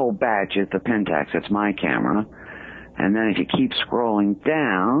first whole batch is the Pentax. That's my camera. And then if you keep scrolling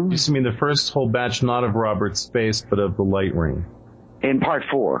down... You mean the first whole batch, not of Robbert's face, but of the light ring? In part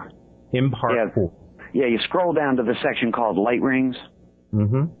 4. In part 4. Yeah, you scroll down to the section called light rings.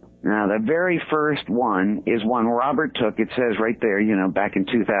 Mm-hmm. Now, the very first one is one Robbert took. It says right there, back in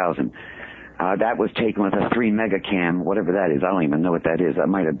 2000. That was taken with a 3 megacam, whatever that is. I don't even know what that is. That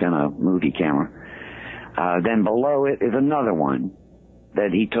might have been a movie camera. Then below it is another one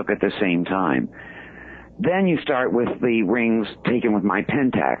that he took at the same time. Then you start with the rings taken with my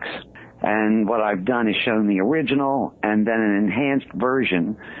Pentax. And what I've done is shown the original and then an enhanced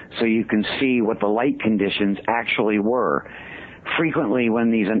version so you can see what the light conditions actually were. Frequently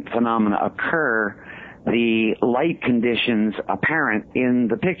when these phenomena occur, the light conditions apparent in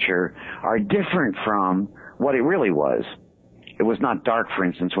the picture are different from what it really was. It was not dark, for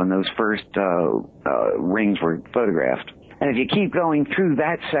instance, when those first rings were photographed. And if you keep going through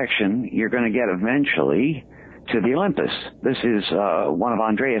that section, you're going to get eventually to the Olympus. This is one of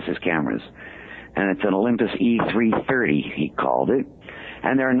Andreas's cameras, and it's an Olympus E330, he called it.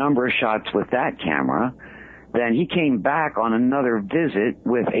 And there are a number of shots with that camera. Then he came back on another visit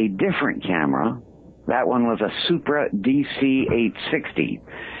with a different camera. That one was a Supra DC-860.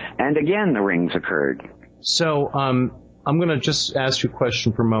 And again, the rings occurred. So I'm going to just ask you a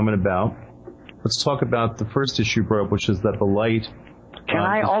question for a moment about, let's talk about the first issue, Broke, which is that the light... Can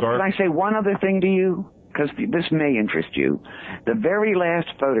I say one other thing to you? Because this may interest you. The very last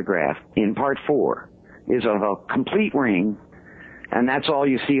photograph in part 4 is of a complete ring, and that's all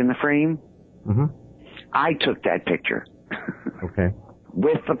you see in the frame. Mm-hmm. I took that picture. Okay.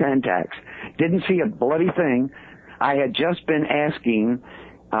 With the Pentax. Didn't see a bloody thing. I had just been asking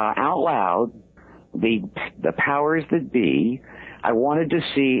out loud the powers that be. I wanted to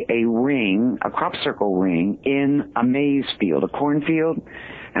see a ring, a crop circle ring, in a maize field, a cornfield.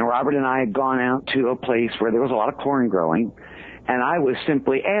 And Robbert and I had gone out to a place where there was a lot of corn growing. And I was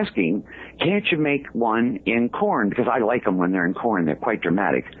simply asking, can't you make one in corn? Because I like them when they're in corn. They're quite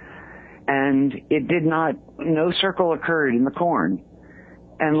dramatic. And it did not, no circle occurred in the corn.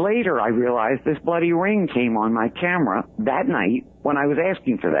 And later I realized this bloody ring came on my camera that night when I was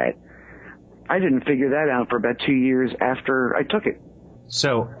asking for that. I didn't figure that out for about 2 years after I took it.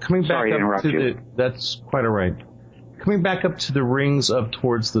 So coming back up to that's quite all right. Coming back up to the rings up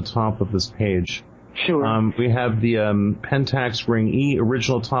towards the top of this page. Sure. We have the Pentax ring E,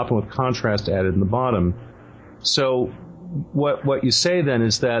 original top and with contrast added in the bottom. So what you say then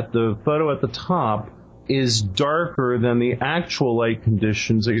is that the photo at the top is darker than the actual light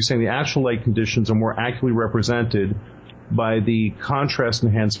conditions. That you're saying the actual light conditions are more accurately represented by the contrast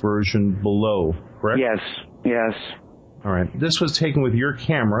enhanced version below, correct? Yes. All right. This was taken with your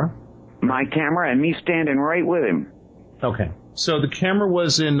camera. My camera and me standing right with him. Okay. So the camera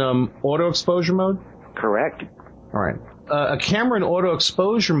was in auto exposure mode? Correct. All right. A camera in auto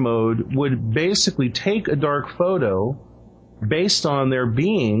exposure mode would basically take a dark photo based on there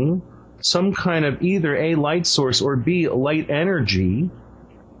being some kind of either A, light source, or B, light energy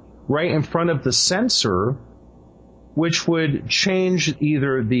right in front of the sensor, which would change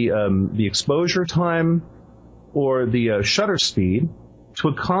either the exposure time or the shutter speed to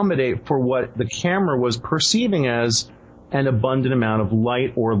accommodate for what the camera was perceiving as an abundant amount of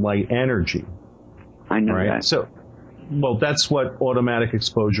light or light energy. I know right? that. So, well, that's what automatic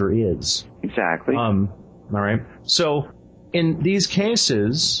exposure is. Exactly. All right. So, in these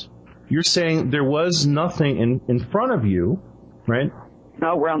cases, you're saying there was nothing in front of you, right?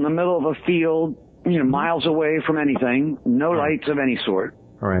 No, we're out in the middle of a field, miles away from anything, no lights of any sort.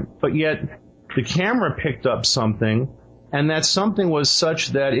 All right. But yet, the camera picked up something, and that something was such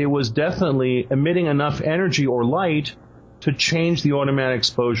that it was definitely emitting enough energy or light to change the automatic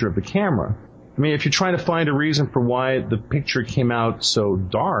exposure of the camera. I mean, if you're trying to find a reason for why the picture came out so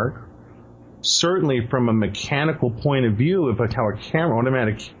dark, certainly from a mechanical point of view, of how a camera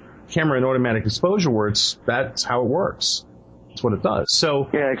and automatic exposure works, that's how it works. That's what it does. So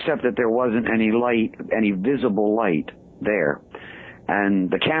yeah, except that there wasn't any light, any visible light there. And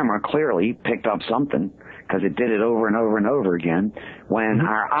the camera clearly picked up something, because it did it over and over and over again. When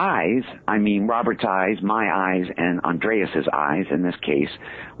our eyes, I mean Robert's eyes, my eyes, and Andreas's eyes in this case,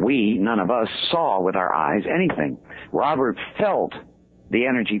 none of us saw with our eyes anything. Robbert felt the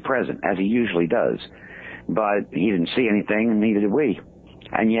energy present, as he usually does. But he didn't see anything, and neither did we.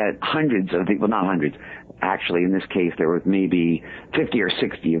 And yet hundreds of not hundreds, actually in this case there was maybe 50 or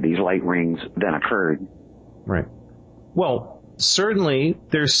 60 of these light rings then occurred. Right. Well, certainly,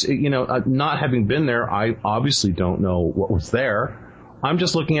 there's, not having been there, I obviously don't know what was there. I'm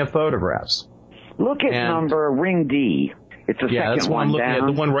just looking at photographs. Look at number ring D. It's the second that's one I'm looking down.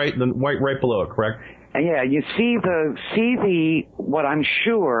 at, the one right below it, correct? And yeah, you see the what I'm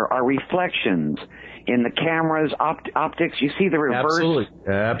sure are reflections in the camera's optics. You see the reverse.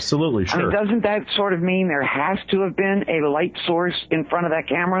 Absolutely, sure. I mean, doesn't that sort of mean there has to have been a light source in front of that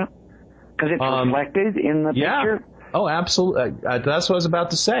camera? Because it's reflected in the picture? Oh, absolutely. That's what I was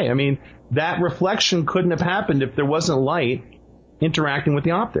about to say. I mean, that reflection couldn't have happened if there wasn't light interacting with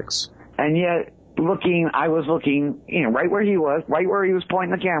the optics. And yet, I was looking, right where he was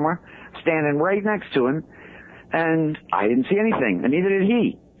pointing the camera, standing right next to him, and I didn't see anything, and neither did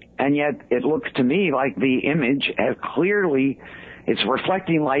he. And yet, it looks to me like the image it's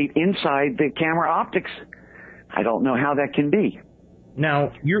reflecting light inside the camera optics. I don't know how that can be.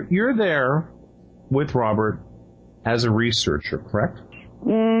 Now, you're there with Robbert as a researcher, correct?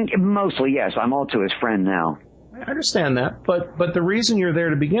 Mostly, yes. I'm also his friend now. I understand that, but the reason you're there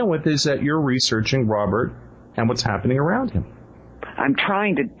to begin with is that you're researching Robbert and what's happening around him. I'm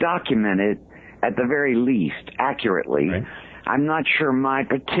trying to document it at the very least accurately. Right. I'm not sure my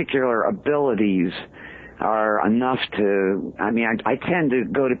particular abilities are enough to, I tend to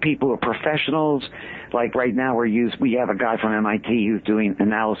go to people who are professionals. Like right now we have a guy from MIT who's doing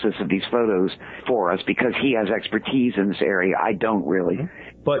analysis of these photos for us because he has expertise in this area. I don't really.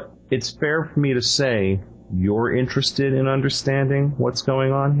 But it's fair for me to say you're interested in understanding what's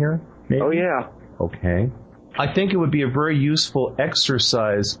going on here? Maybe? Oh, yeah. Okay. I think it would be a very useful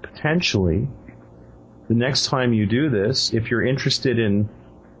exercise, potentially, the next time you do this, if you're interested in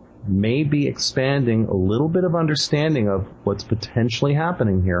maybe expanding a little bit of understanding of what's potentially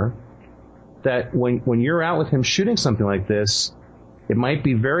happening here, that when you're out with him shooting something like this, it might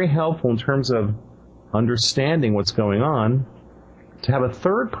be very helpful in terms of understanding what's going on to have a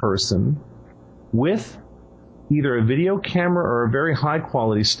third person with either a video camera or a very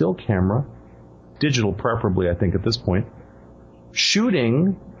high-quality still camera, digital preferably, I think, at this point,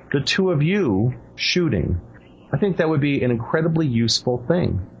 shooting the two of you shooting. I think that would be an incredibly useful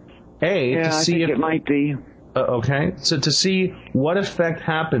thing. To see if it might be. Okay, so to see what effect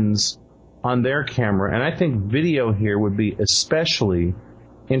happens on their camera, and I think video here would be especially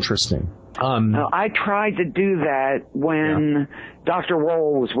interesting. I tried to do that when Dr.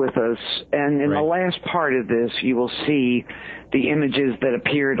 Roll was with us, and in the last part of this, you will see the images that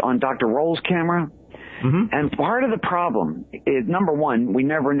appeared on Dr. Roll's camera. Mm-hmm. And part of the problem is, number one, we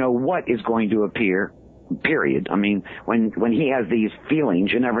never know what is going to appear, period. I mean, when he has these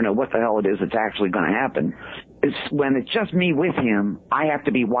feelings, you never know what the hell it is that's actually going to happen. When it's just me with him, I have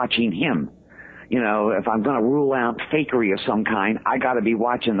to be watching him. You know, if I'm going to rule out fakery of some kind, I got to be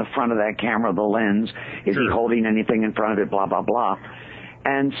watching the front of that camera, the lens. Is he holding anything in front of it, blah, blah, blah.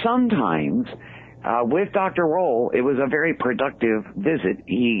 And sometimes, with Dr. Roll, it was a very productive visit.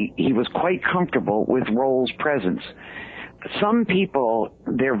 He was quite comfortable with Roll's presence. Some people,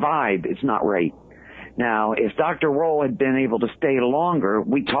 their vibe is not right. Now, if Dr. Roll had been able to stay longer,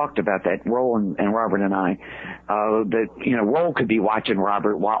 we talked about that, Roll and Robbert and I, that, you know, Roll could be watching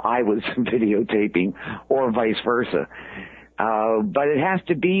Robbert while I was videotaping, or vice versa. But it has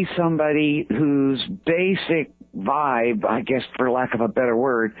to be somebody whose basic vibe, I guess for lack of a better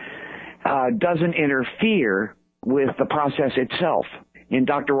word, doesn't interfere with the process itself. In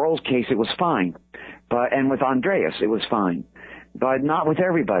Dr. Roll's case, it was fine. And with Andreas, it was fine. But not with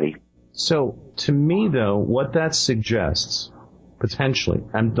everybody. So, to me, though, what that suggests, potentially,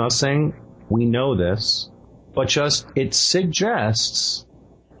 I'm not saying we know this, but just it suggests,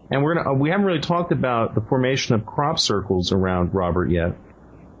 and we haven't really talked about the formation of crop circles around Robbert yet,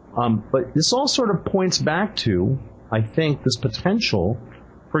 but this all sort of points back to, I think, this potential,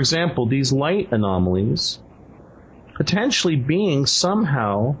 for example, these light anomalies potentially being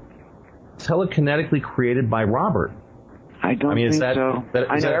somehow telekinetically created by Robbert. I don't think so.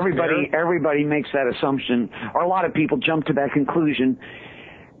 I know everybody makes that assumption, or a lot of people jump to that conclusion.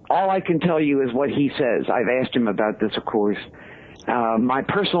 All I can tell you is what he says. I've asked him about this, of course. My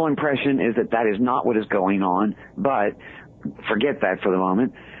personal impression is that is not what is going on, but forget that for the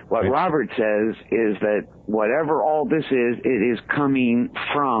moment. What Robbert says is that whatever all this is, it is coming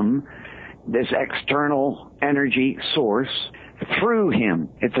from this external energy source through him.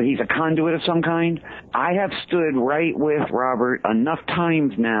 He's a conduit of some kind. I have stood right with Robbert enough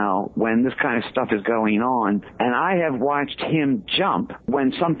times now when this kind of stuff is going on, and I have watched him jump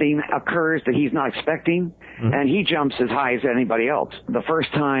when something occurs that he's not expecting, and he jumps as high as anybody else. The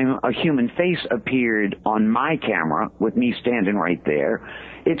first time a human face appeared on my camera with me standing right there,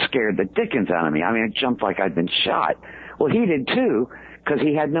 it scared the dickens out of me. I mean, I jumped like I'd been shot. Well, he did too, because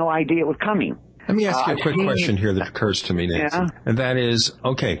he had no idea it was coming. Let me ask you a quick question here that occurs to me, Nancy. Yeah. And that is,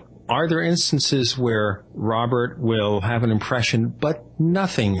 okay, are there instances where Robbert will have an impression, but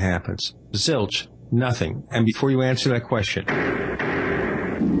nothing happens? Zilch, nothing. And before you answer that question,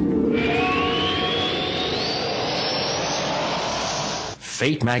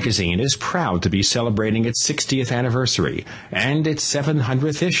 Fate magazine is proud to be celebrating its 60th anniversary and its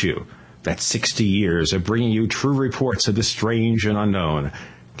 700th issue. That's 60 years of bringing you true reports of the strange and unknown.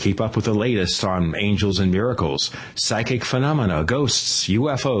 Keep up with the latest on angels and miracles, psychic phenomena, ghosts,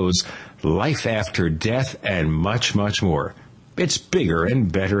 UFOs, life after death, and much, much more. It's bigger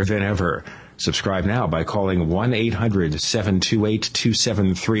and better than ever. Subscribe now by calling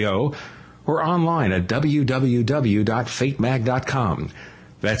 1-800-728-2730 or online at www.fatemag.com.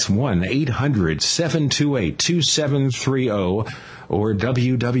 That's 1-800-728-2730 or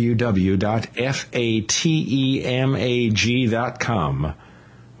www.fatemag.com.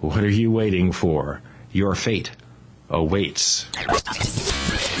 What are you waiting for? Your fate awaits.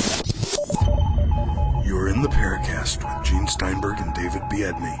 You're in the Paracast with Gene Steinberg and David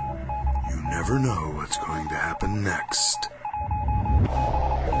Biedney. You never know what's going to happen next.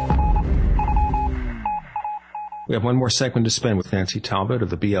 We have one more segment to spend with Nancy Talbott of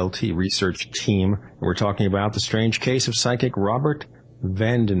the BLT Research Team. We're talking about the strange case of psychic Robbert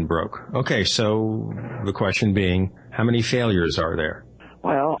Vandenbroek. Okay, so the question being, how many failures are there?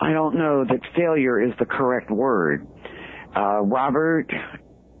 Well, I don't know that failure is the correct word. Robbert,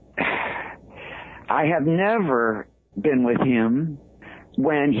 I have never been with him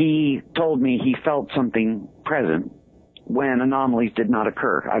when he told me he felt something present when anomalies did not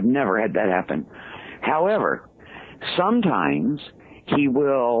occur. I've never had that happen. However, sometimes he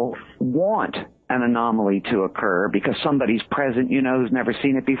will want an anomaly to occur because somebody's present, who's never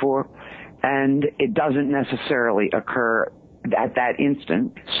seen it before, and it doesn't necessarily occur at that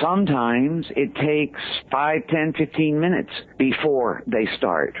instant. Sometimes it takes 5, 10, 15 minutes before they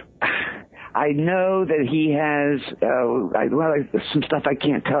start. I know that he has, some stuff I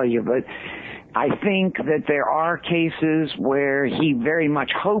can't tell you, but I think that there are cases where he very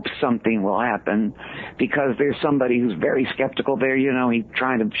much hopes something will happen because there's somebody who's very skeptical there, he's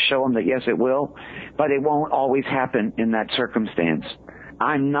trying to show him that yes, it will, but it won't always happen in that circumstance.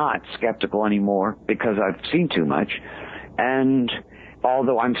 I'm not skeptical anymore because I've seen too much, and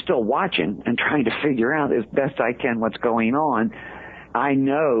although I'm still watching and trying to figure out as best I can what's going on, I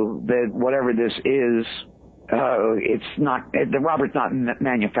know that whatever this is, it's not, Robert's not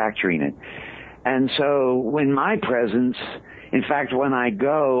manufacturing it. And so when my presence, in fact, when I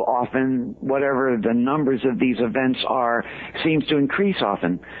go, often whatever the numbers of these events are seems to increase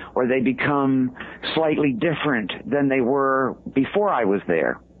often, or they become slightly different than they were before I was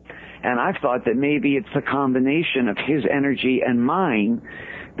there. And I've thought that maybe it's the combination of his energy and mine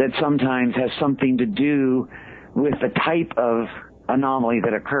that sometimes has something to do with the type of anomaly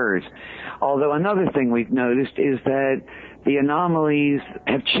that occurs. Although another thing we've noticed is that the anomalies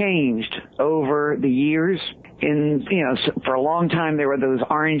have changed over the years. For a long time there were those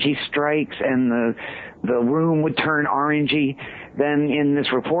orangey strikes and the room would turn orangey. Then in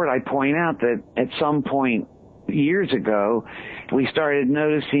this report I point out that at some point years ago we started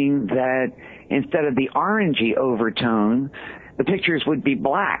noticing that instead of the orangey overtone, the pictures would be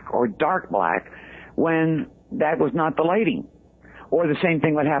black or dark black when that was not the lighting. Or the same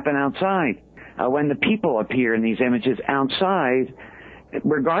thing would happen outside. When the people appear in these images outside,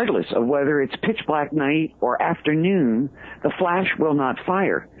 regardless of whether it's pitch black night or afternoon, the flash will not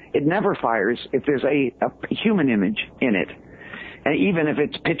fire. It never fires if there's a human image in it, and even if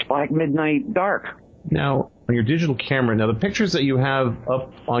it's pitch black midnight dark. Now, on your digital camera, the pictures that you have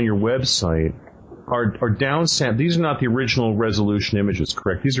up on your website are downsampled. These are not the original resolution images,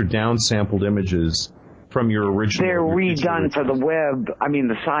 correct? These are downsampled images from your original. They're redone for the web.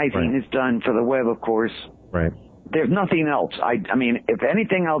 The sizing is done for the web, of course. Right. There's nothing else. If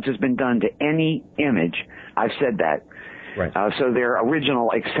anything else has been done to any image, I've said that. Right. So they're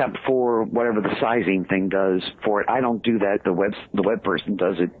original except for whatever the sizing thing does for it. I don't do that. The web person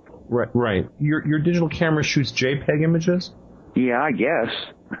does it. Right. Your digital camera shoots JPEG images? Yeah, I guess.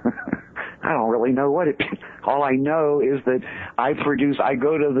 I don't really know all I know is that I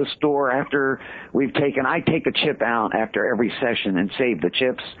go to the store after I take a chip out after every session and save the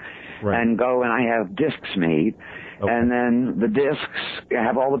chips and go and I have discs made. Okay. And then the discs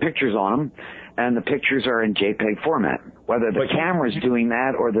have all the pictures on them and the pictures are in JPEG format. Whether the camera's doing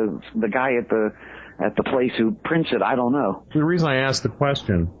that or the guy at the place who prints it, I don't know. The reason I asked the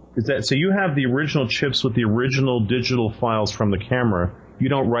question is that, so you have the original chips with the original digital files from the camera. You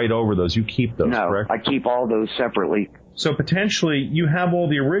don't write over those. You keep those, correct? No, I keep all those separately. So potentially you have all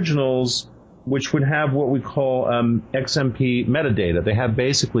the originals, which would have what we call XMP metadata. They have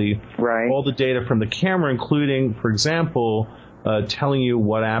basically all the data from the camera, including, for example, telling you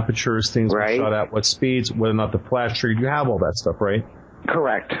what apertures things were shot at, what speeds, whether or not the flash triggered. You have all that stuff, right?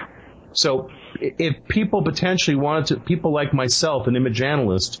 Correct. So if people potentially people like myself, an image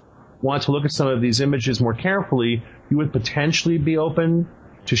analyst, want to look at some of these images more carefully, you would potentially be open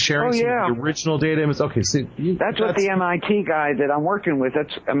to sharing some of the original data. Okay, so that's what the MIT guy that I'm working with,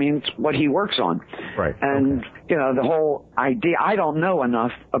 it's what he works on. Right. And, the whole idea, I don't know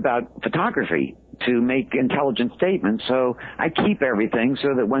enough about photography to make intelligent statements, so I keep everything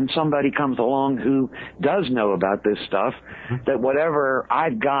so that when somebody comes along who does know about this stuff, that whatever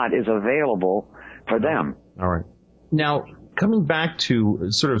I've got is available for them. All right. Now, coming back to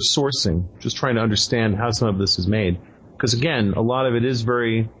sort of sourcing, just trying to understand how some of this is made, because again, a lot of it is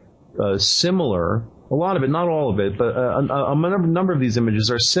very similar. A lot of it, not all of it, but a number of these images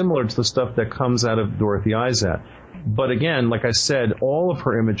are similar to the stuff that comes out of Dorothy Izat. But again, like I said, all of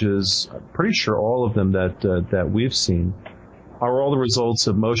her images, I'm pretty sure all of them that we've seen, are all the results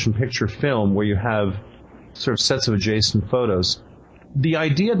of motion picture film where you have sort of sets of adjacent photos. The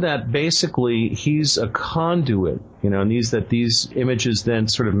idea that basically he's a conduit, and these images then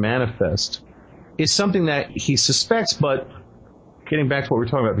sort of manifest, is something that he suspects, but getting back to what we were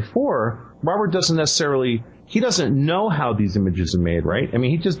talking about before, Robbert he doesn't know how these images are made, right? I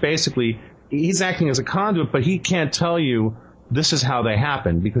mean, he just basically, he's acting as a conduit, but he can't tell you this is how they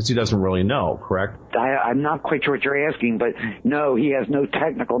happen because he doesn't really know, correct? I'm not quite sure what you're asking, but no, he has no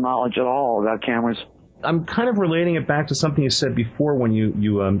technical knowledge at all about cameras. I'm kind of relating it back to something you said before when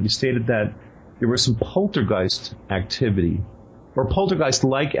you stated that there was some poltergeist activity or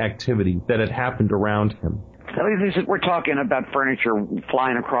poltergeist-like activity that had happened around him. We're talking about furniture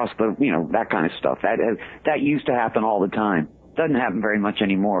flying across that kind of stuff. That used to happen all the time. Doesn't happen very much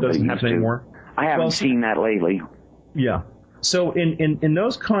anymore. Doesn't happen anymore? I haven't seen that lately. Yeah. So in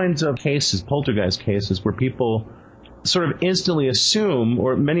those kinds of cases, poltergeist cases, where people sort of instantly assume,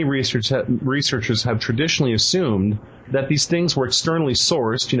 or many researchers have traditionally assumed, that these things were externally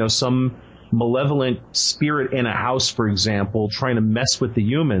sourced, some malevolent spirit in a house, for example, trying to mess with the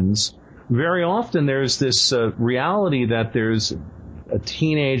humans. Very often there's this reality that there's a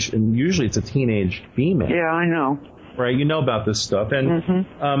teenage, and usually it's a teenage female. Yeah, I know. Right, you know about this stuff. And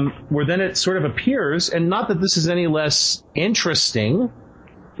where then it sort of appears, and not that this is any less interesting,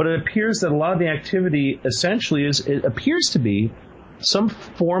 but it appears that a lot of the activity essentially it appears to be some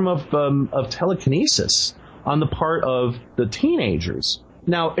form of telekinesis on the part of the teenagers.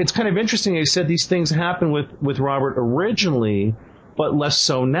 Now, it's kind of interesting they said these things happened with Robbert originally, but less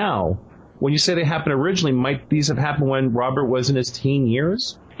so now. When you say they happened originally, might these have happened when Robbert was in his teen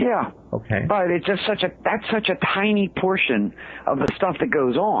years? Yeah. Okay. But it's just that's such a tiny portion of the stuff that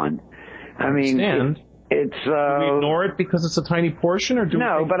goes on. I mean, it's do we ignore it because it's a tiny portion, or do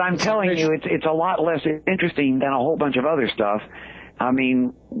no? We but I'm telling you, it's a lot less interesting than a whole bunch of other stuff. I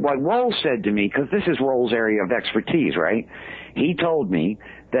mean, what Roll said to me, because this is Roll's area of expertise, right? He told me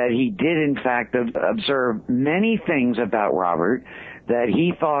that he did, in fact, observe many things about Robbert that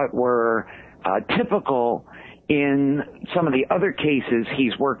he thought were typical in some of the other cases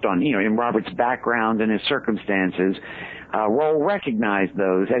he's worked on, in Robbert's background and his circumstances. Roll recognized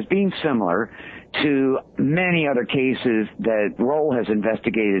those as being similar to many other cases that Roll has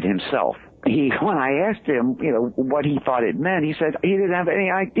investigated himself. When I asked him, what he thought it meant, he said he didn't have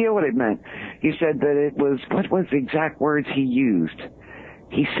any idea what it meant. He said that it was, what was the exact words he used?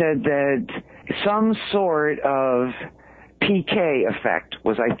 He said that some sort of PK effect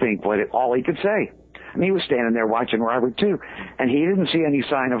was, I think, all he could say. I mean, he was standing there watching Robbert too, and he didn't see any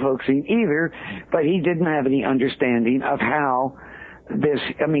sign of hoaxing either, but he didn't have any understanding of how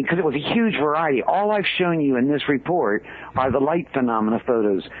because it was a huge variety. All I've shown you in this report are the light phenomena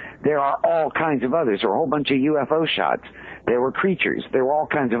photos. There are all kinds of others. There were a whole bunch of UFO shots. There were creatures. There were all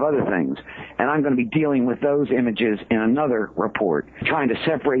kinds of other things. And I'm going to be dealing with those images in another report, trying to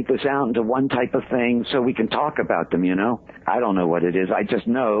separate this out into one type of thing so we can talk about them, I don't know what it is. I just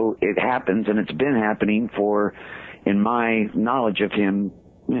know it happens, and it's been happening in my knowledge of him,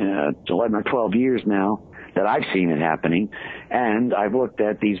 11 or 12 years now, that I've seen it happening. And I've looked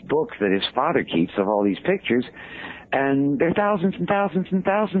at these books that his father keeps of all these pictures, and there are thousands and thousands and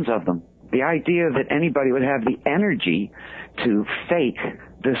thousands of them. The idea that anybody would have the energy to fake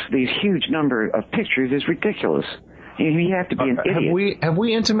these huge number of pictures is ridiculous. You have to be an idiot. Have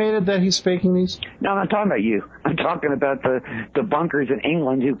we intimated that he's faking these? No, I'm not talking about you. I'm talking about the bunkers in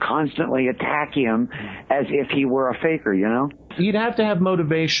England who constantly attack him as if he were a faker, He'd have to have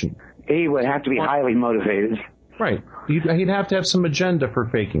motivation. He would have to be highly motivated. Right. He'd have to have some agenda for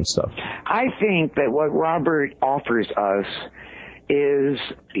faking stuff. I think that what Robbert offers us is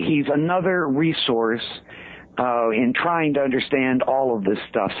he's another resource in trying to understand all of this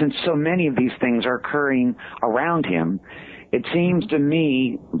stuff. Since so many of these things are occurring around him, it seems to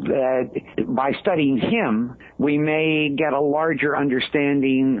me that by studying him, we may get a larger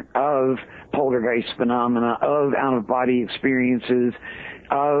understanding of poltergeist phenomena, of out-of-body experiences,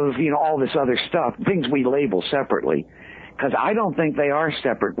 of, all this other stuff, things we label separately. Because I don't think they are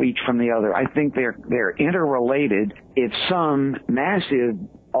separate each from the other. I think they're interrelated. It's some massive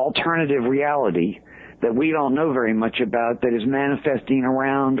alternative reality that we don't know very much about that is manifesting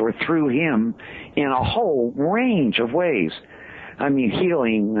around or through him in a whole range of ways.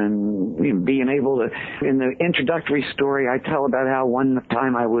 healing and being able to. In the introductory story, I tell about how one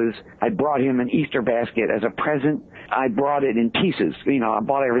time I brought him an Easter basket as a present. I brought it in pieces. I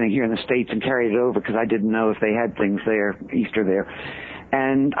bought everything here in the States and carried it over because I didn't know if they had things there, Easter there.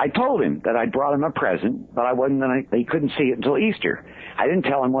 And I told him that I brought him a present, but he couldn't see it until Easter. I didn't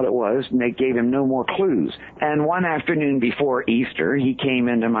tell him what it was, and they gave him no more clues. And one afternoon before Easter, he came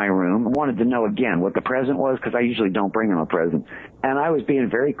into my room and wanted to know again what the present was, because I usually don't bring him a present. And I was being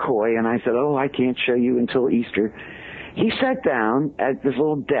very coy, and I said, I can't show you until Easter. He sat down at this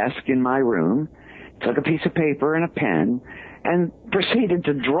little desk in my room, took a piece of paper and a pen, and proceeded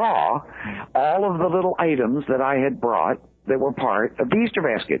to draw all of the little items that I had brought that were part of the Easter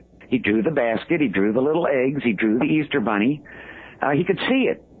basket. He drew the basket, he drew the little eggs, he drew the Easter bunny. He could see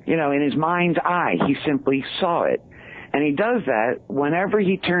it, in his mind's eye. He simply saw it. And he does that whenever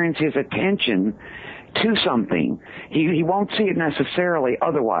he turns his attention to something. He won't see it necessarily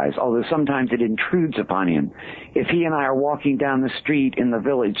otherwise, although sometimes it intrudes upon him. If he and I are walking down the street in the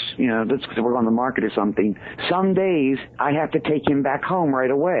village, that's because we're on the market or something, some days I have to take him back home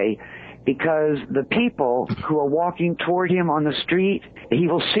right away, because the people who are walking toward him on the street, he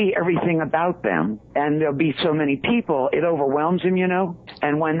will see everything about them, and there'll be so many people, it overwhelms him,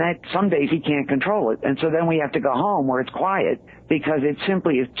 and some days he can't control it, and so then we have to go home where it's quiet, because it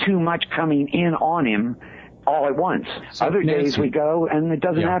simply is too much coming in on him all at once. So, other Nancy, days we go, and it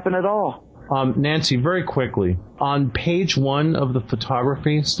doesn't happen at all. Nancy, very quickly, on page 1 of the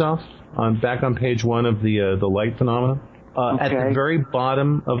photography stuff, back on page 1 of the light phenomena, at the very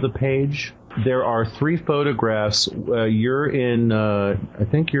bottom of the page, there are 3 photographs. You're in, I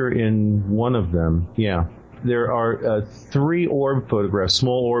think you're in one of them. Yeah. There are 3 orb photographs,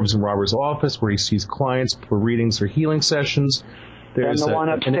 small orbs in Robert's office where he sees clients for readings or healing sessions. There's the one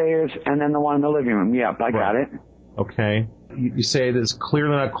upstairs and then the one in the living room. Yep, I got it. Okay. You say that it's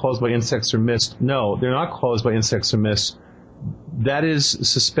clearly not caused by insects or mist. No, they're not caused by insects or mist. That is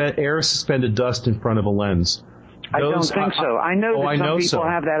air suspended dust in front of a lens. I don't think so. I know that some people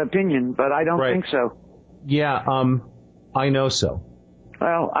have that opinion, but I don't think so. Yeah, I know so.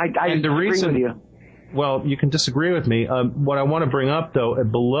 Well, I disagree with you. Well, you can disagree with me. What I want to bring up, though,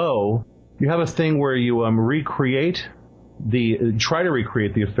 below, you have a thing where you try to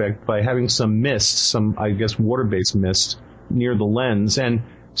recreate the effect by having some mist, I guess, water-based mist near the lens, and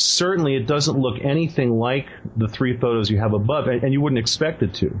certainly it doesn't look anything like the 3 photos you have above, and you wouldn't expect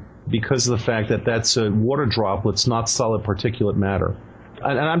it to, because of the fact that that's water droplets, not solid particulate matter.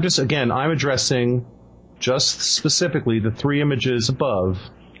 And I'm I'm addressing just specifically the 3 images above.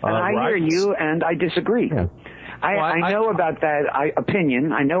 And I hear you, and I disagree. Yeah. I know about that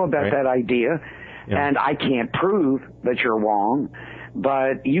opinion. I know about that idea, and I can't prove that you're wrong,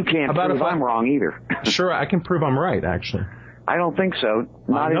 but you can't prove I'm wrong either. Sure, I can prove I'm right, actually. I don't think so.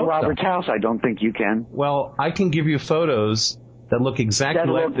 Not in Robert's house, I don't think you can. Well, I can give you photos that look exactly like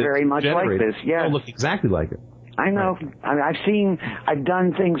this. That look very much like this, yes. They'll look exactly like it. I know. Right. I've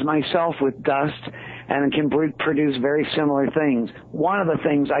done things myself with dust, and it can produce very similar things. One of the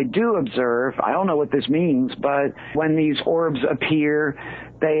things I do observe, I don't know what this means, but when these orbs appear,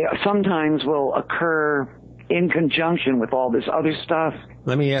 they sometimes will occur in conjunction with all this other stuff.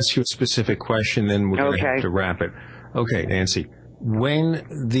 Let me ask you a specific question, then we're going to have to wrap it. Okay, Nancy. When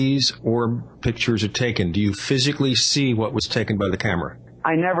these orb pictures are taken, do you physically see what was taken by the camera?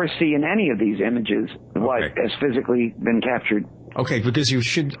 I never see in any of these images what has physically been captured. Okay, because you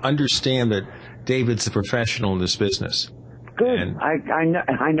should understand that David's a professional in this business. Good. And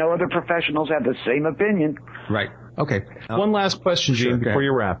I know other professionals have the same opinion. Right. Okay. One last question, Gene, before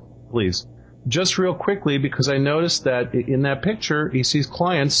you wrap, please. Just real quickly, because I noticed that in that picture, he sees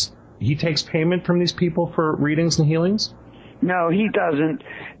clients. He takes payment from these people for readings and healings? No, he doesn't.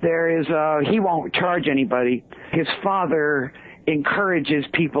 He won't charge anybody. His father encourages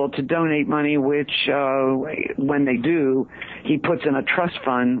people to donate money, which, when they do, he puts in a trust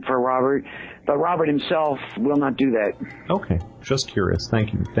fund for Robbert. But Robbert himself will not do that. Okay. Just curious.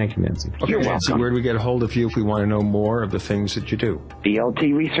 Thank you. Thank you, Nancy. Okay, Nancy, where do we get a hold of you if we want to know more of the things that you do?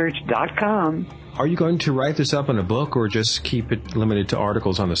 BLTresearch.com. Are you going to write this up in a book or just keep it limited to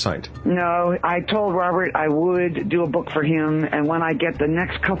articles on the site? No, I told Robbert I would do a book for him, and when I get the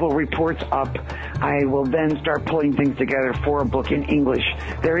next couple reports up, I will then start pulling things together for a book in English.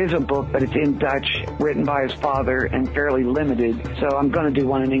 There is a book, but it's in Dutch, written by his father, and fairly limited, so I'm going to do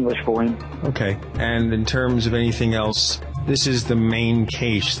one in English for him. Okay, and in terms of anything else, this is the main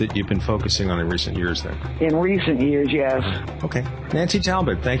case that you've been focusing on in recent years, then? In recent years, yes. Okay. Nancy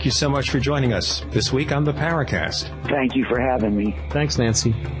Talbott, thank you so much for joining us this week on the Paracast. Thank you for having me. Thanks,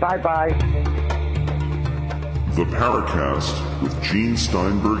 Nancy. Bye-bye. The Paracast with Gene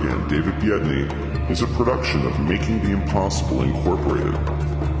Steinberg and David Biedny is a production of Making the Impossible Incorporated.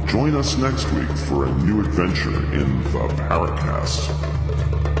 Join us next week for a new adventure in The Paracast.